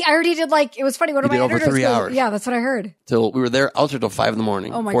 Oh, I already did it was funny. What am I over 3 hours. Yeah, that's what I heard. Till we were there, I was there till 5 a.m.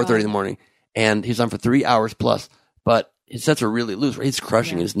 Oh my 4:30 in the morning. And he's on for 3 hours plus. But his sets are really loose. He's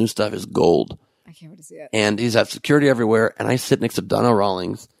crushing. His new stuff is gold. I can't wait to see it. And he's got security everywhere. And I sit next to Donnell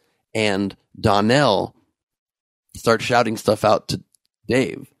Rawlings. And Donnell starts shouting stuff out to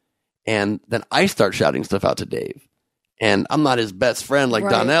Dave. And then I start shouting stuff out to Dave. And I'm not his best friend like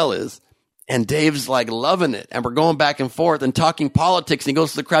Donnell is. And Dave's loving it. And we're going back and forth and talking politics. And he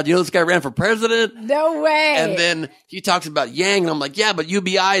goes to the crowd, this guy ran for president? No way. And then he talks about Yang. And I'm like, yeah, but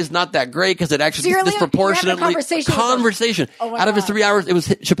UBI is not that great because it actually disproportionately. Conversation. Out of his 3 hours, it was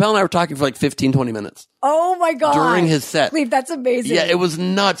Chappelle and I were talking for 15, 20 minutes. Oh my God. During his set. Cleve, that's amazing. Yeah, it was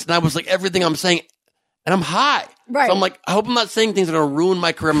nuts. And I was like, everything I'm saying. And I'm high. Right. So I'm like, I hope I'm not saying things that are going to ruin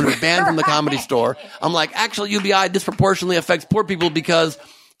my career. I'm going to be banned from the Comedy Store. I'm like, actually, UBI disproportionately affects poor people because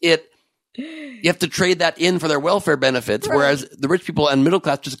you have to trade that in for their welfare benefits, whereas the rich people and middle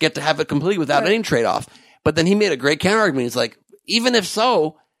class just get to have it completely without any trade-off. But then he made a great counter-argument. He's like, even if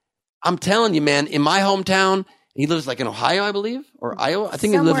so, I'm telling you, man, in my hometown, he lives in Ohio, I believe, or Iowa. I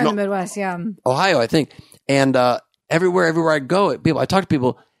think somewhere he lives in the Midwest, Ohio, I think. And everywhere I go, I talk to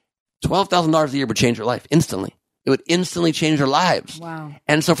people, $12,000 a year would change their life instantly. It would instantly change their lives. Wow.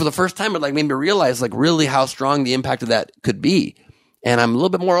 And so for the first time, it made me realize really how strong the impact of that could be. And I'm a little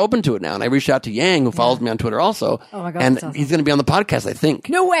bit more open to it now. And I reached out to Yang, who follows me on Twitter also. Oh my God. And awesome. he's going to be on the podcast, I think.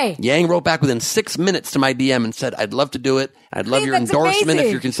 No way. Yang wrote back within 6 minutes to my DM and said, I'd love to do it. I'd love your endorsement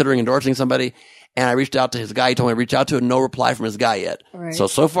if you're considering endorsing somebody. And I reached out to his guy. He told me to reach out to him. No reply from his guy yet. Right.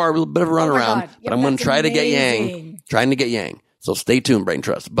 So far, a little bit of a runaround. But I'm going to try to get Yang. Trying to get Yang. So stay tuned, Brain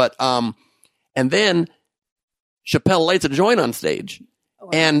Trust. But, and then Chappelle lights a joint on stage.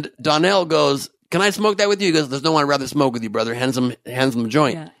 And Donnell goes, can I smoke that with you? He goes, there's no one I'd rather smoke with you, brother. Hands him a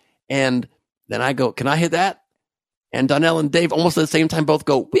joint. Yeah. And then I go, can I hit that? And Donnell and Dave almost at the same time both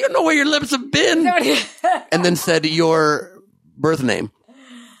go, we don't know where your lips have been. And then said your birth name.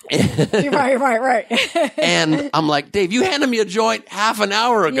 Right. And I'm like, Dave, you handed me a joint half an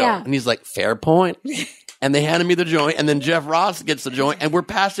hour ago. Yeah. And he's like, fair point. And they handed me the joint, and then Jeff Ross gets the joint, and we're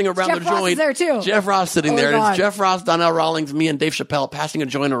passing around the joint. Jeff Ross is there too. Jeff Ross sitting there. It's Jeff Ross, Donnell Rawlings, me, and Dave Chappelle passing a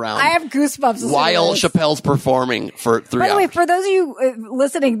joint around. I have goosebumps. While Chappelle's performing for 3 hours. By the way, for those of you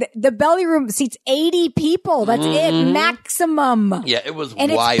listening, the belly room seats 80 people. That's it, maximum. Yeah, it was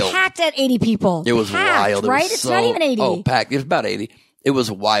and wild. And it's packed at 80 people. It was wild. Right? It's not even 80. Oh, packed. It was about 80. It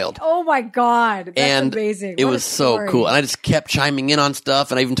was wild. Oh my God. That's amazing. It was so cool. And I just kept chiming in on stuff,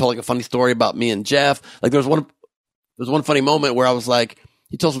 and I even told a funny story about me and Jeff. There was one funny moment where I was like,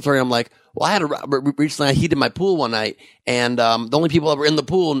 he told some story. And I'm like, well, I had recently I heated my pool one night, and the only people that were in the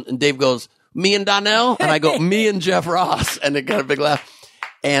pool, and Dave goes, me and Donnell, and I go, me and Jeff Ross, and it got a big laugh.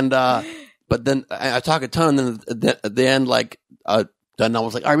 And but then I talk a ton, and then at the end, Donnell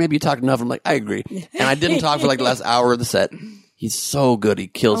was like, all right, maybe you talked enough. I'm like, I agree, and I didn't talk for the last hour of the set. He's so good, he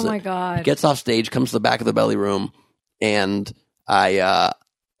kills it. Oh my God! He gets off stage, comes to the back of the belly room, and I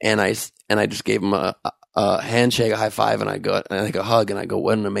just gave him a handshake, a high five, and I go a hug, and I go,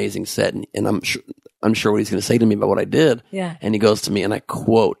 what an amazing set. And I'm unsure what he's going to say to me about what I did. Yeah. And he goes to me, and I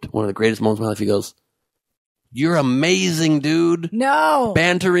quote, one of the greatest moments of my life, he goes, You're amazing, dude. No.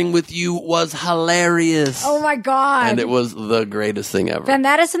 Bantering with you was hilarious. Oh my God. And it was the greatest thing ever. And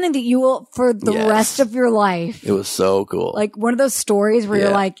that is something that you will, for the rest of your life. It was so cool. Like one of those stories where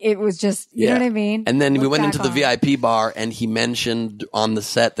you're like, it was just, you know what I mean? And then we went into the VIP bar and he mentioned on the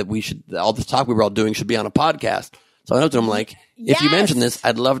set that all this talk we were all doing should be on a podcast. So I went to him like, if you mention this,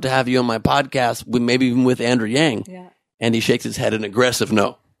 I'd love to have you on my podcast, maybe even with Andrew Yang. Yeah. And he shakes his head an aggressive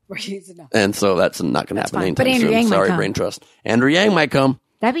no. And so that's not going to happen anytime but Andrew soon. Yang Sorry, might come. Brain Trust. Andrew Yang might come.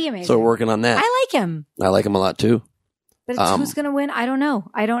 That'd be amazing. So we're working on that. I like him. I like him a lot too. But who's going to win? I don't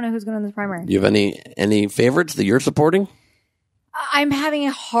know. I don't know who's going to win this primary. Do you have any favorites that you're supporting? I'm having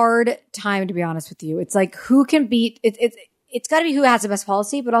a hard time, to be honest with you. It's like who can beat it's got to be who has the best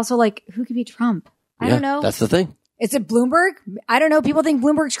policy, but also like who can beat Trump? I don't know. That's the thing. Is it Bloomberg? I don't know. People think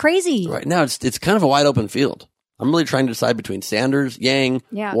Bloomberg's crazy. Right now, it's kind of a wide open field. I'm really trying to decide between Sanders, Yang,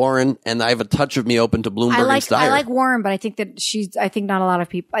 Warren, and I have a touch of me open to Bloomberg and Steyer. I like Warren, but I think that I think not a lot of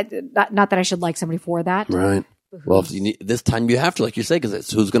people, not that I should like somebody for that. Right. Well, this time you have to, like you say, because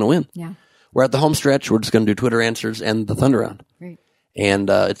it's who's going to win. Yeah. We're at the home stretch. We're just going to do Twitter answers and the Thunder Round. Great. And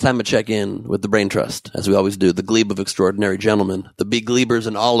it's time to check in with the Brain Trust, as we always do. The Glebe of extraordinary gentlemen, the big Glebers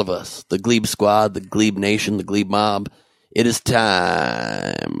in all of us, the Glebe Squad, the Glebe Nation, the Glebe Mob. It is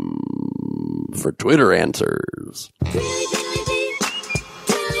time for Twitter answers.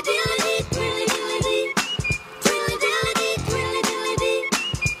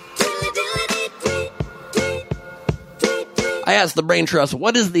 I asked the Brain Trust,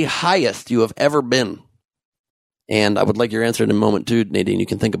 what is the highest you have ever been? And I would like your answer in a moment too, Nadine. You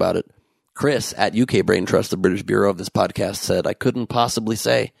can think about it. Chris at UK Brain Trust, the British Bureau of this podcast, said, I couldn't possibly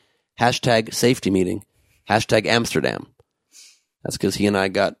say. #safety meeting. #Amsterdam. That's because he and I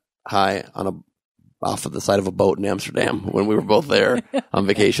got high off of the side of a boat in Amsterdam when we were both there on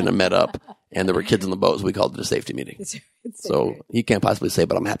vacation and met up. And there were kids on the boat, so we called it a safety meeting. So he can't possibly say,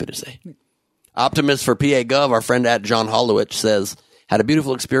 but I'm happy to say. Optimist for PA Gov, our friend at John Hollowich says, had a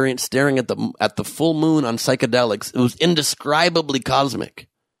beautiful experience staring at the full moon on psychedelics. It was indescribably cosmic.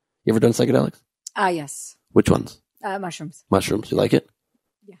 You ever done psychedelics? Yes. Which ones? Mushrooms. Mushrooms. You like it?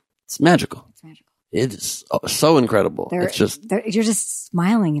 Yeah. It's magical. It's magical. It's so incredible. It's just you're just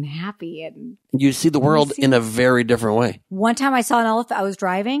smiling and happy, and you see the world in a very different way. One time I saw an elephant. I was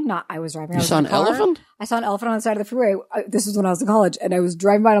driving. I was You saw an elephant? I saw an elephant on the side of the freeway. This was when I was in college, and I was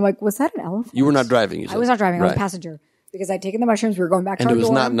driving by, and I'm like, was that an elephant? You were not driving, you said. I was not driving. I was a passenger. Because I'd taken the mushrooms, we were going back to our dorm. And it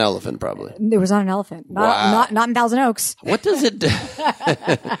was not an elephant, probably. It was not an elephant. Not in Thousand Oaks. What does it do?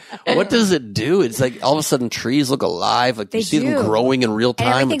 What does it do? It's like all of a sudden trees look alive. Like you see them growing in real time.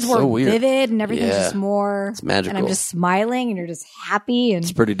 And everything's it's so more weird. vivid and everything's just more. It's magical. And I'm just smiling and you're just happy. And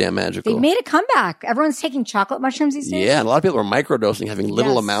it's pretty damn magical. They made a comeback. Everyone's taking chocolate mushrooms these days. Yeah, and a lot of people are microdosing, having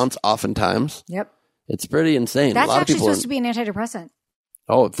little amounts oftentimes. Yep. It's pretty insane. That's a lot actually of people supposed to be an antidepressant.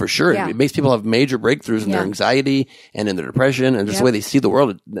 Oh, for sure. Yeah. It makes people have major breakthroughs in their anxiety and in their depression and just the way they see the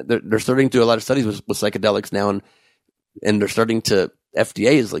world. They're starting to do a lot of studies with psychedelics now, and they're starting to,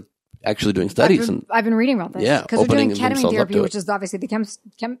 FDA is like actually doing studies. I've been reading about this. Yeah. Because they're doing ketamine therapy, which is obviously the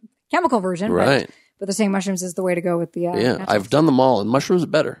chemical version. Right. But they're saying mushrooms is the way to go with the yeah, I've done them all, and mushrooms are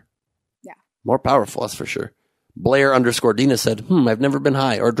better. Yeah. More powerful, that's for sure. Blair _Dina said, I've never been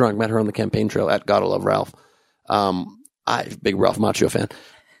high or drunk. Met her on the campaign trail at Gotta Love Ralph. Big Ralph Macchio fan.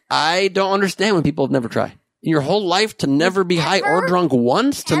 I don't understand when people have never tried. In your whole life to never be high or drunk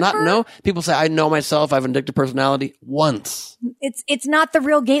once, to not know. People say, I know myself, I have an addictive personality. Once. It's not the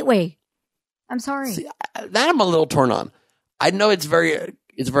real gateway. I'm sorry. See, that I'm a little torn on. I know it's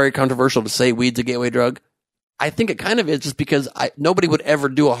very controversial to say weed's a gateway drug. I think it kind of is, just because nobody would ever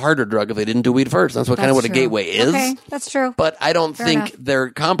do a harder drug if they didn't do weed first. That's kind of what a gateway is. Okay, that's true. But I don't think they're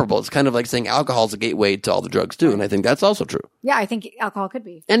comparable. It's kind of like saying alcohol is a gateway to all the drugs too, and I think that's also true. Yeah, I think alcohol could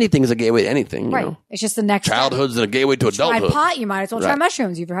be. Anything is a gateway to anything. Right. You know? It's just the next childhood's a gateway to adulthood. Tried pot, you might as well try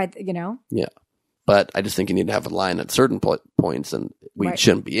mushrooms. You've tried, Yeah, but I just think you need to have a line at certain points, and weed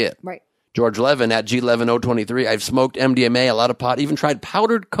shouldn't be it. Right. George Levin at G11023. I've smoked MDMA, a lot of pot, even tried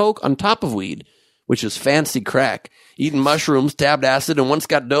powdered coke on top of weed, which is fancy crack. Eaten mushrooms, tabbed acid, and once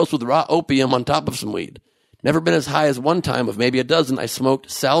got dosed with raw opium on top of some weed. Never been as high as one time of maybe a dozen. I smoked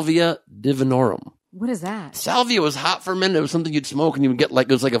Salvia divinorum. What is that? Salvia was hot for a minute. It was something you'd smoke and you would get it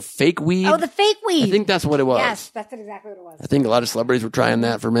was like a fake weed. Oh, the fake weed. I think that's what it was. Yes, that's exactly what it was. I think a lot of celebrities were trying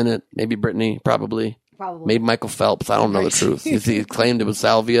that for a minute. There probably. Maybe Michael Phelps. I don't know the truth. He claimed it was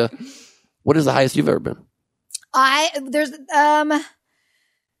Salvia. What is the highest you've ever been?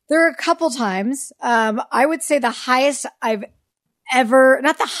 There are a couple times. I would say the highest I've ever,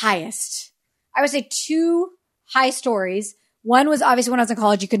 not the highest. I would say two high stories. One was obviously when I was in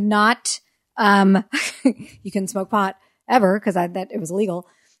college. You could not You couldn't smoke pot ever because it was illegal.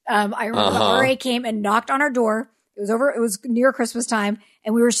 I remember the RA came and knocked on our door. It was near Christmas time,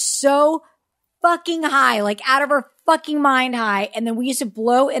 and we were so fucking high, like out of our fucking mind high. And then we used to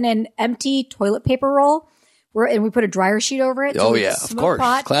blow in an empty toilet paper roll. And we put a dryer sheet over it. Oh, yeah, of course.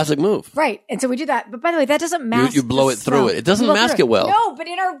 Pot. Classic move. Right. And so we do that. But by the way, that doesn't mask You blow it through it. It doesn't mask it well. No, but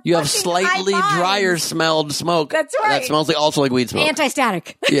in our You have slightly drier smelled smoke. That's right. That smells also like weed smoke.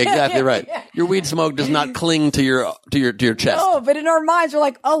 Anti-static. Yeah, exactly right. Your weed smoke does not cling to your chest. No, but in our minds, we're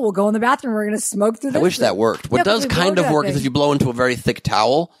like, oh, we'll go in the bathroom. We're going to smoke through this. I wish that worked. What does kind of work is if you blow into a very thick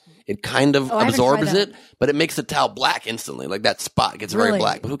towel, it kind of absorbs it, but it makes the towel black instantly. Like that spot gets very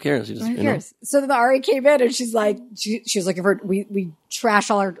black. But who cares? Who cares? So then the RA came in and she's like, she was looking for, we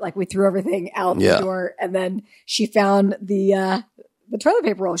trashed all our, like we threw everything out the door, and then she found the toilet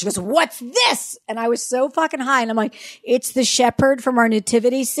paper roll. She goes, "What's this?" And I was so fucking high, and I'm like, "It's the shepherd from our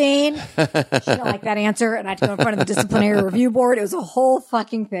nativity scene." She didn't like that answer, and I had to go in front of the disciplinary review board. It was a whole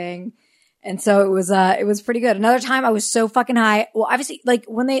fucking thing. And so it was pretty good. Another time I was so fucking high. Well, obviously, like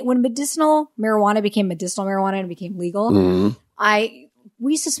when medicinal marijuana became medicinal marijuana and became legal,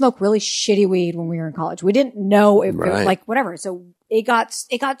 we used to smoke really shitty weed when we were in college. We didn't know if it was like whatever. So it got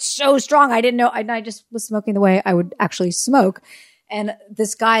so strong. I didn't know. I just was smoking the way I would actually smoke. And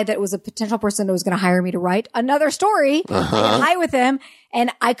this guy that was a potential person that was going to hire me to write another story, I got high with him,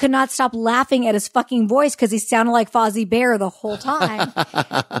 and I could not stop laughing at his fucking voice because he sounded like Fozzie Bear the whole time.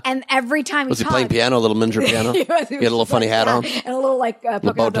 And every time was he playing piano, a little miniature piano? He had a little funny hat on, and a little like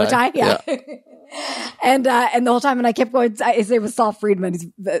polka dot bow tie. Yeah. And the whole time, and I kept going. His name was Saul Friedman.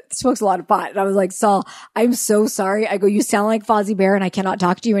 He smokes a lot of pot, and I was like, "Saul, I'm so sorry." I go, "You sound like Fozzie Bear, and I cannot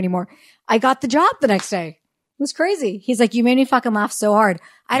talk to you anymore." I got the job the next day. It was crazy. He's like, "You made me fucking laugh so hard."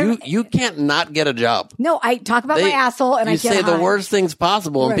 You can't not get a job. No, I talk about my asshole and I get say the worst things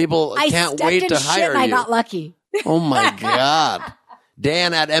possible, and people can't wait to hire you. I got lucky. Oh my God.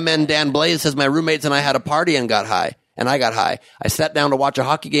 Dan at MN Dan Blaze says, "My roommates and I had a party and got high. And I got high. I sat down to watch a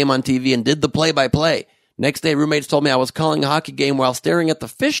hockey game on TV and did the play-by-play. Next day, roommates told me I was calling a hockey game while staring at the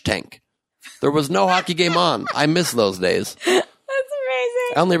fish tank. There was no hockey game on. I miss those days."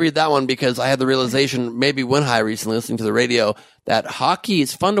 I only read that one because I had the realization, maybe when high recently, listening to the radio, that hockey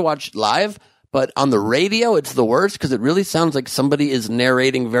is fun to watch live, but on the radio, it's the worst because it really sounds like somebody is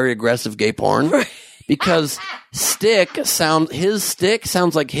narrating very aggressive gay porn. Because his stick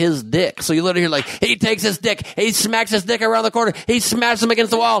sounds like his dick. So you literally hear like, he takes his dick, he smacks his dick around the corner, he smashes him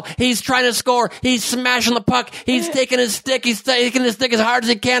against the wall, he's trying to score, he's smashing the puck, he's taking his stick, he's taking his stick as hard as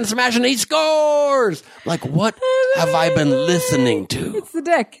he can, smashing, he scores! Like, what have I been listening to? It's the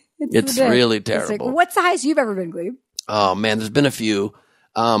dick. It's the dick. Really terrible. What's the highest you've ever been, Glebe? Oh man, there's been a few.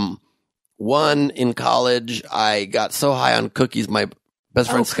 One in college, I got so high on cookies, my best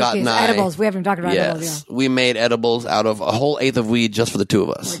friend Scott and I. Edibles. We haven't talked about edibles. Yes, we made edibles out of a whole eighth of weed just for the two of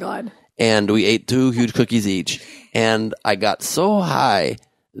us. Oh my God. And we ate 2 huge cookies each. And I got so high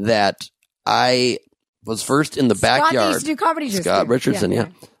that I was first in the backyard. Scott used to do comedy just Scott Richardson, yeah.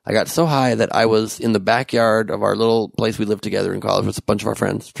 I got so high that I was in the backyard of our little place we lived together in college with a bunch of our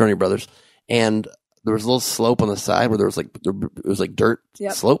friends, fraternity brothers. And there was a little slope on the side where it was like dirt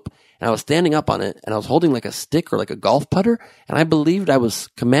slope. And I was standing up on it, and I was holding like a stick or like a golf putter, and I believed I was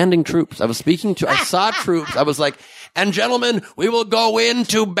commanding troops. I saw troops. I was like, "And gentlemen, we will go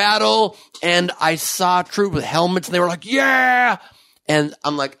into battle." And I saw troops with helmets, and they were like, "Yeah!" And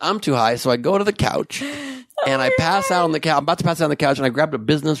I'm like, I'm too high, so I go to the couch, and I pass out on the couch. I'm about to pass out on the couch, and I grabbed a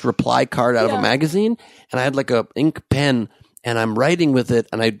business reply card out of a magazine, and I had like a ink pen, and I'm writing with it,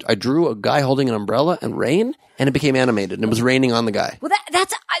 and I drew a guy holding an umbrella and rain, and it became animated, and it was raining on the guy. Well,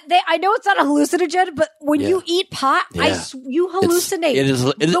 I know it's not a hallucinogen, but when you eat pot, you hallucinate. It is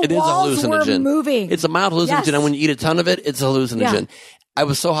a hallucinogen. Were moving. It's a mild hallucinogen, and when you eat a ton of it, it's a hallucinogen. Yeah. I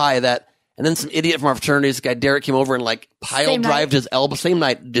was so high that, and then some idiot from our fraternity, this guy Derek, came over and like pile-drived his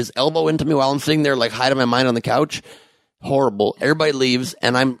elbow into me while I'm sitting there like hiding my mind on the couch. Horrible. Everybody leaves,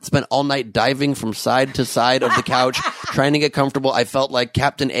 and I'm spent all night diving from side to side of the couch, trying to get comfortable. I felt like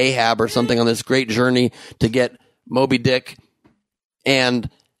Captain Ahab or something on this great journey to get Moby Dick. And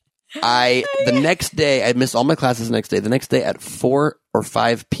the next day, I missed all my classes the next day. The next day at 4 or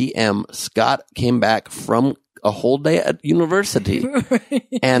 5 p.m., Scott came back from a whole day at university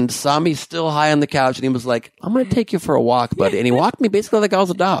and saw me still high on the couch, and he was like, "I'm going to take you for a walk, buddy." And he walked me basically like I was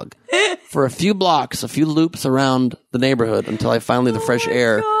a dog for a few blocks, a few loops around the neighborhood until I finally, the fresh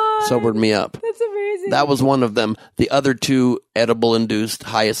air sobered me up. That's amazing. That was one of them. The other 2 edible-induced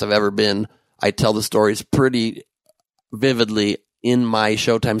highest I've ever been. I tell the stories pretty vividly in my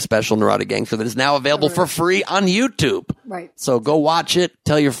Showtime special, Neurotic Gangster, that is now available for free on YouTube. Right. So go watch it.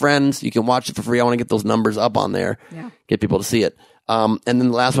 Tell your friends. You can watch it for free. I want to get those numbers up on there. Yeah. Get people to see it. And then the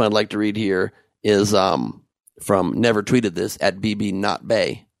last one I'd like to read here is from Never Tweeted This at BB Not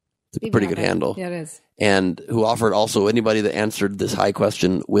Bay. It's a pretty good handle. Yeah, it is. And who offered also anybody that answered this high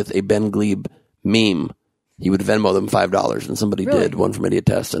question with a Ben Glebe meme, he would Venmo them $5. And somebody did, one from Idiot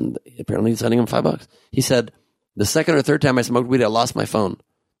Test, and apparently he's sending him $5. He said, the second or third time I smoked weed, I lost my phone.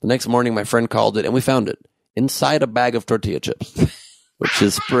 The next morning, my friend called it, and we found it inside a bag of tortilla chips, which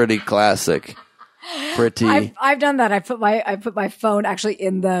is pretty classic. I've done that. I put my phone actually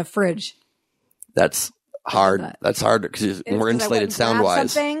in the fridge. That's hard. That's hard because we're insulated sound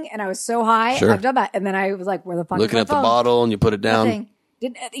wise. Something, and I was so high. Sure. I've done that, and then I was like, "Where the fuck?" Looking is my at phone? the bottle, and you put it down.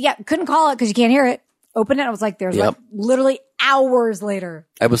 Couldn't call it because you can't hear it. Open it. I was like, "There's like literally hours later."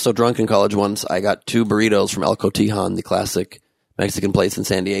 I was so drunk in college once. I got 2 burritos from El Cotijan, the classic Mexican place in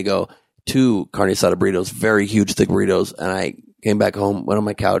San Diego. 2 carne asada burritos, very huge, thick burritos, and I came back home, went on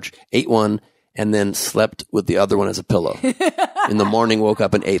my couch, ate one, and then slept with the other one as a pillow. In the morning, woke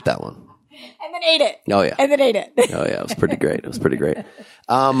up and ate that one. And then ate it. Oh, yeah. And then ate it. Oh, yeah. It was pretty great.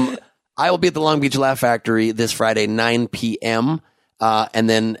 I will be at the Long Beach Laugh Factory this Friday, 9 p.m. And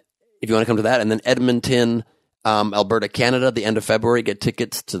then, if you want to come to that, and then Edmonton, Alberta, Canada, the end of February. Get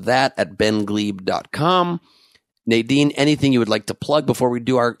tickets to that at benglebe.com. Nadine, anything you would like to plug before we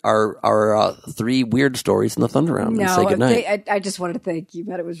do our 3 weird stories in the Thunder Round and say goodnight? I just wanted to thank you,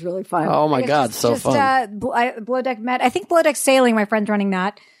 Matt. It was really fun. Oh, my God. So fun. Below Deck Med. I think Below Deck Sailing, my friend's running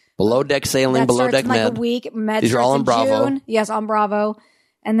that. Below Deck Sailing, Below Deck Med. Like a week. Med These are all on Bravo. June. Yes, on Bravo.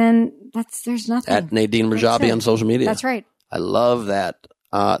 And then there's nothing. At Nadine Rajabi on social media. That's right. I love that.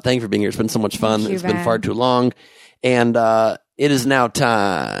 Thank you for being here. It's been so much fun. It's been far too long. And it is now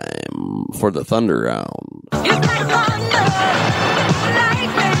time for the Thunder Round.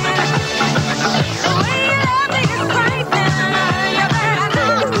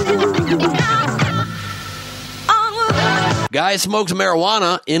 Guy smokes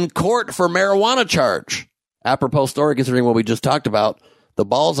marijuana in court for marijuana charge. Apropos story, considering what we just talked about. The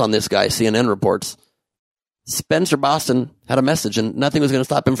balls on this guy, CNN reports. Spencer Boston had a message and nothing was going to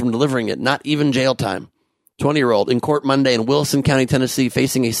stop him from delivering it, not even jail time. 20-year-old in court Monday in Wilson County, Tennessee,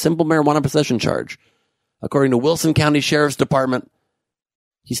 facing a simple marijuana possession charge. According to Wilson County Sheriff's Department,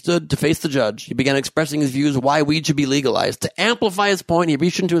 he stood to face the judge. He began expressing his views why weed should be legalized. To amplify his point, he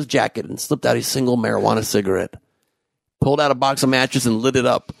reached into his jacket and slipped out a single marijuana cigarette. Pulled out a box of matches and lit it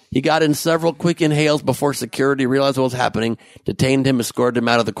up. He got in several quick inhales before security realized what was happening, detained him, escorted him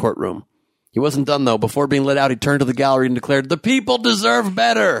out of the courtroom. He wasn't done, though. Before being let out, he turned to the gallery and declared, "The people deserve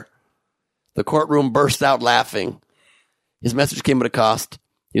better." The courtroom burst out laughing. His message came at a cost.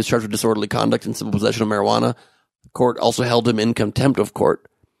 He was charged with disorderly conduct and simple possession of marijuana. The court also held him in contempt of court.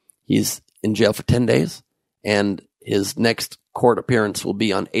 He's in jail for 10 days, and his next court appearance will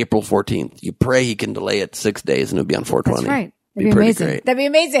be on April 14th. You pray he can delay it 6 days, and it'll be on 420. That's right. That'd be amazing. Great. That'd be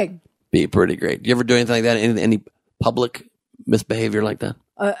amazing. Be pretty great. Do you ever do anything like that? Any public misbehavior like that?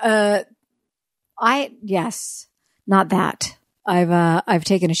 Yes, not that. I've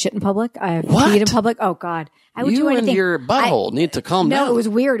taken a shit in public. I've peed in public. Oh God, I would do anything. You and your butthole need to calm down. No, it was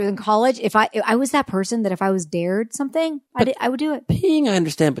weird. In college, if I was that person that if I was dared something, I would do it. Peeing, I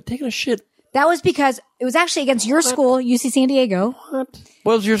understand, but taking a shit. That was because it was actually against your school, UC San Diego. What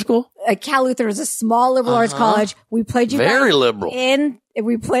was your school? Cal Lutheran is a small liberal arts college. We played you very liberal.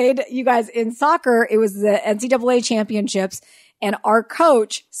 We played you guys in soccer. It was the NCAA championships. And our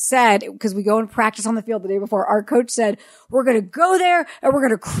coach said, because we go and practice on the field the day before, our coach said, we're going to go there and we're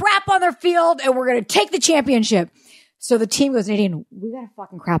going to crap on their field and we're going to take the championship. So the team goes, Nadine, we got to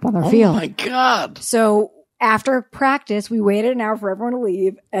fucking crap on their field. Oh my God. So after practice, we waited an hour for everyone to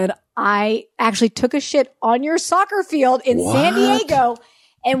leave. And I actually took a shit on your soccer field in San Diego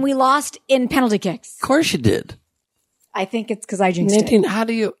and we lost in penalty kicks. Of course you did. I think it's because I jinxed Nadine, it. how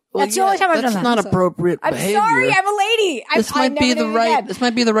do you? That's the only time I've done that. That's not appropriate behavior. I'm sorry, I'm a lady. This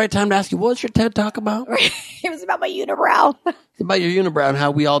might be the right time to ask you, what was your TED Talk about? It was about my unibrow. It's about your unibrow and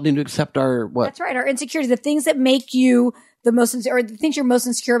how we all need to accept our what? That's right, our insecurities. The things that make you the most insecure, or the things you're most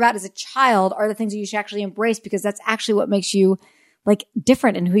insecure about as a child are the things that you should actually embrace because that's actually what makes you like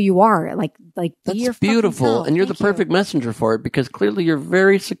different in who you are. Like that's beautiful, and you're the perfect messenger for it because clearly you're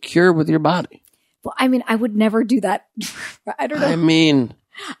very secure with your body. Well, I mean, I would never do that. I don't know. I mean,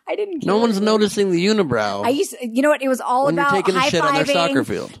 I didn't. No one's noticing the unibrow. You know what? It was all when about you're taking a shit on their soccer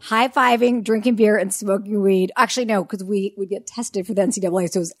field, high-fiving, drinking beer, and smoking weed. Actually, no, because we would get tested for the NCAA,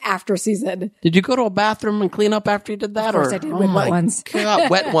 so it was after season. Did you go to a bathroom and clean up after you did that? Of course I did. With wet ones. God,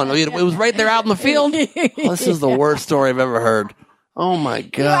 wet one. It was right there out in the field. Oh, this is the worst story I've ever heard. Oh my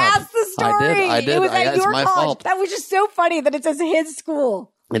God. You asked the story. I did. It was at your my college. fault. That was just so funny that it says his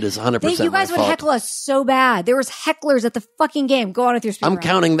school. It is 100% You guys my would fault. heckle us so bad. There was hecklers at the fucking game. Go on with your story. I'm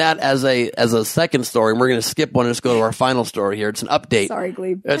counting that as a second story, and we're going to skip one and just go to our final story here. It's an update. Sorry,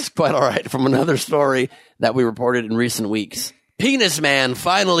 Glebe. It's quite all right. From another story that we reported in recent weeks. Penis man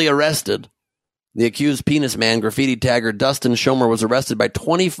finally arrested. The accused penis man, graffiti tagger Dustin Schomer, was arrested by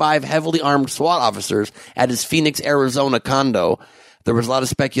 25 heavily armed SWAT officers at his Phoenix, Arizona condo. There was a lot of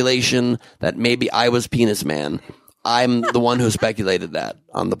speculation that maybe I was penis man. I'm the one who speculated that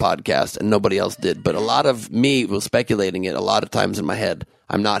on the podcast, and nobody else did. But a lot of me was speculating it a lot of times in my head.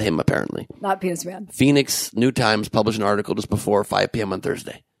 I'm not him, apparently. Not penis man. Phoenix New Times published an article just before 5 p.m. on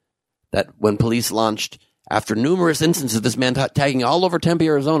Thursday that when police launched, after numerous instances of this man tagging all over Tempe,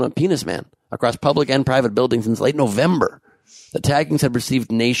 Arizona, penis man, across public and private buildings since late November, the taggings had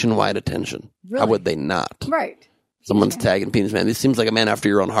received nationwide attention. Really? How would they not? Right. Someone's tagging penis man. This seems like a man after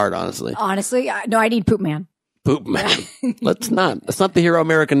your own heart, honestly. Honestly, no, I need poop man. Poop man. That's not the hero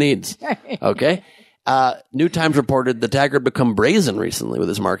America needs. Okay? New Times reported the tagger had become brazen recently with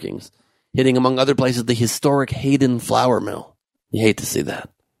his markings, hitting, among other places, the historic Hayden Flour Mill. You hate to see that.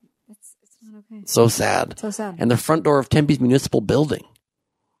 It's not okay. So sad. So sad. And the front door of Tempe's municipal building.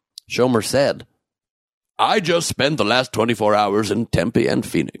 Schomer said, I just spent the last 24 hours in Tempe and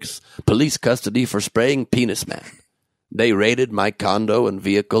Phoenix. Police custody for spraying penis man. They raided my condo and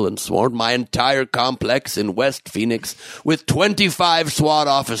vehicle and swarmed my entire complex in West Phoenix with 25 SWAT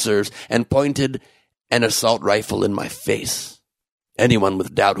officers and pointed an assault rifle in my face. Anyone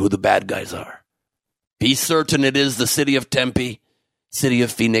with doubt who the bad guys are. Be certain it is the city of Tempe, city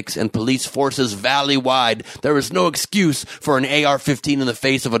of Phoenix, and police forces valley-wide. There is no excuse for an AR-15 in the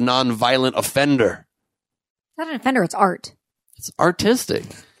face of a non-violent offender. It's not an offender, it's art. It's artistic.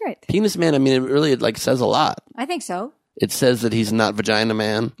 Right. Penis man, I mean, it really says a lot. I think so. It says that he's not vagina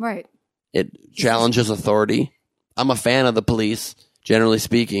man. Right. It challenges authority. I'm a fan of the police, generally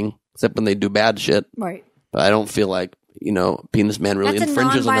speaking, except when they do bad shit. Right. But I don't feel like, penis man really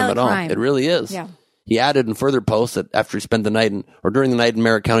infringes on them at all. Crime. It really is. Yeah. He added in further posts that after he spent the night during the night in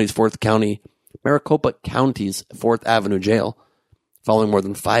Maricopa County's 4th Avenue jail, following more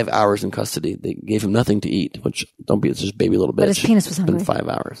than 5 hours in custody, they gave him nothing to eat, which, it's just baby little bitch. But his penis was hungry. It's been 5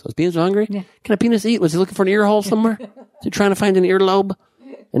 hours. Was penis hungry? Yeah. Can a penis eat? Was he looking for an ear hole somewhere? Is he trying to find an earlobe?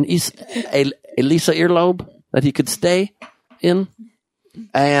 A Lisa earlobe that he could stay in?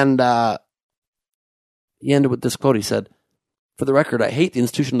 And he ended with this quote. He said, for the record, I hate the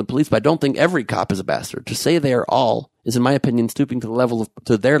institution of the police, but I don't think every cop is a bastard. To say they are all is, in my opinion, stooping to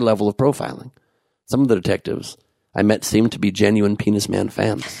their level of profiling. Some of the detectives I met seemed to be genuine penis man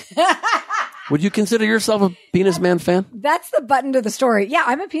fans. Would you consider yourself a penis man fan? That's the button to the story. Yeah,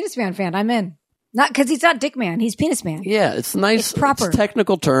 I'm a penis man fan. I'm in. Not because he's not dick man. He's penis man. Yeah, it's nice. It's proper. It's a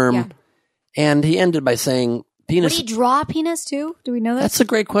technical term. Yeah. And he ended by saying penis. Would he draw penis too? Do we know that? That's a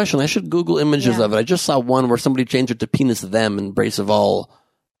great question. I should Google images of it. I just saw one where somebody changed it to penis them in embrace of all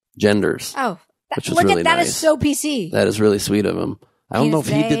genders. Oh, which was look really at that. nice. Is so PC. That is really sweet of him. I don't know if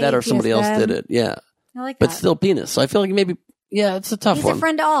he did that or if somebody else did it. Yeah. I like that. But still penis. So I feel like maybe, it's a tough one. He's a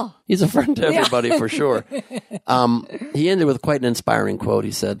friend to all. He's a friend to everybody for sure. He ended with quite an inspiring quote.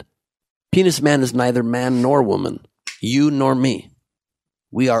 He said, penis man is neither man nor woman, you nor me.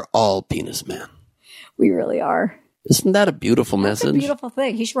 We are all penis man. We really are. Isn't that a beautiful message? That's a beautiful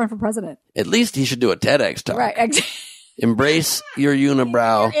thing. He should run for president. At least he should do a TEDx talk. Right. Embrace your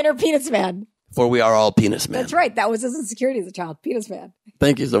unibrow. Your inner penis man. For we are all penis men. That's right. That was his insecurity as a child. Penis man.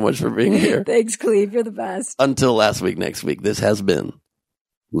 Thank you so much for being here. Thanks, Cleve. You're the best. Until last week, next week, this has been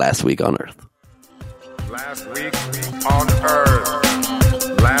Last Week on Earth. Last week on Earth.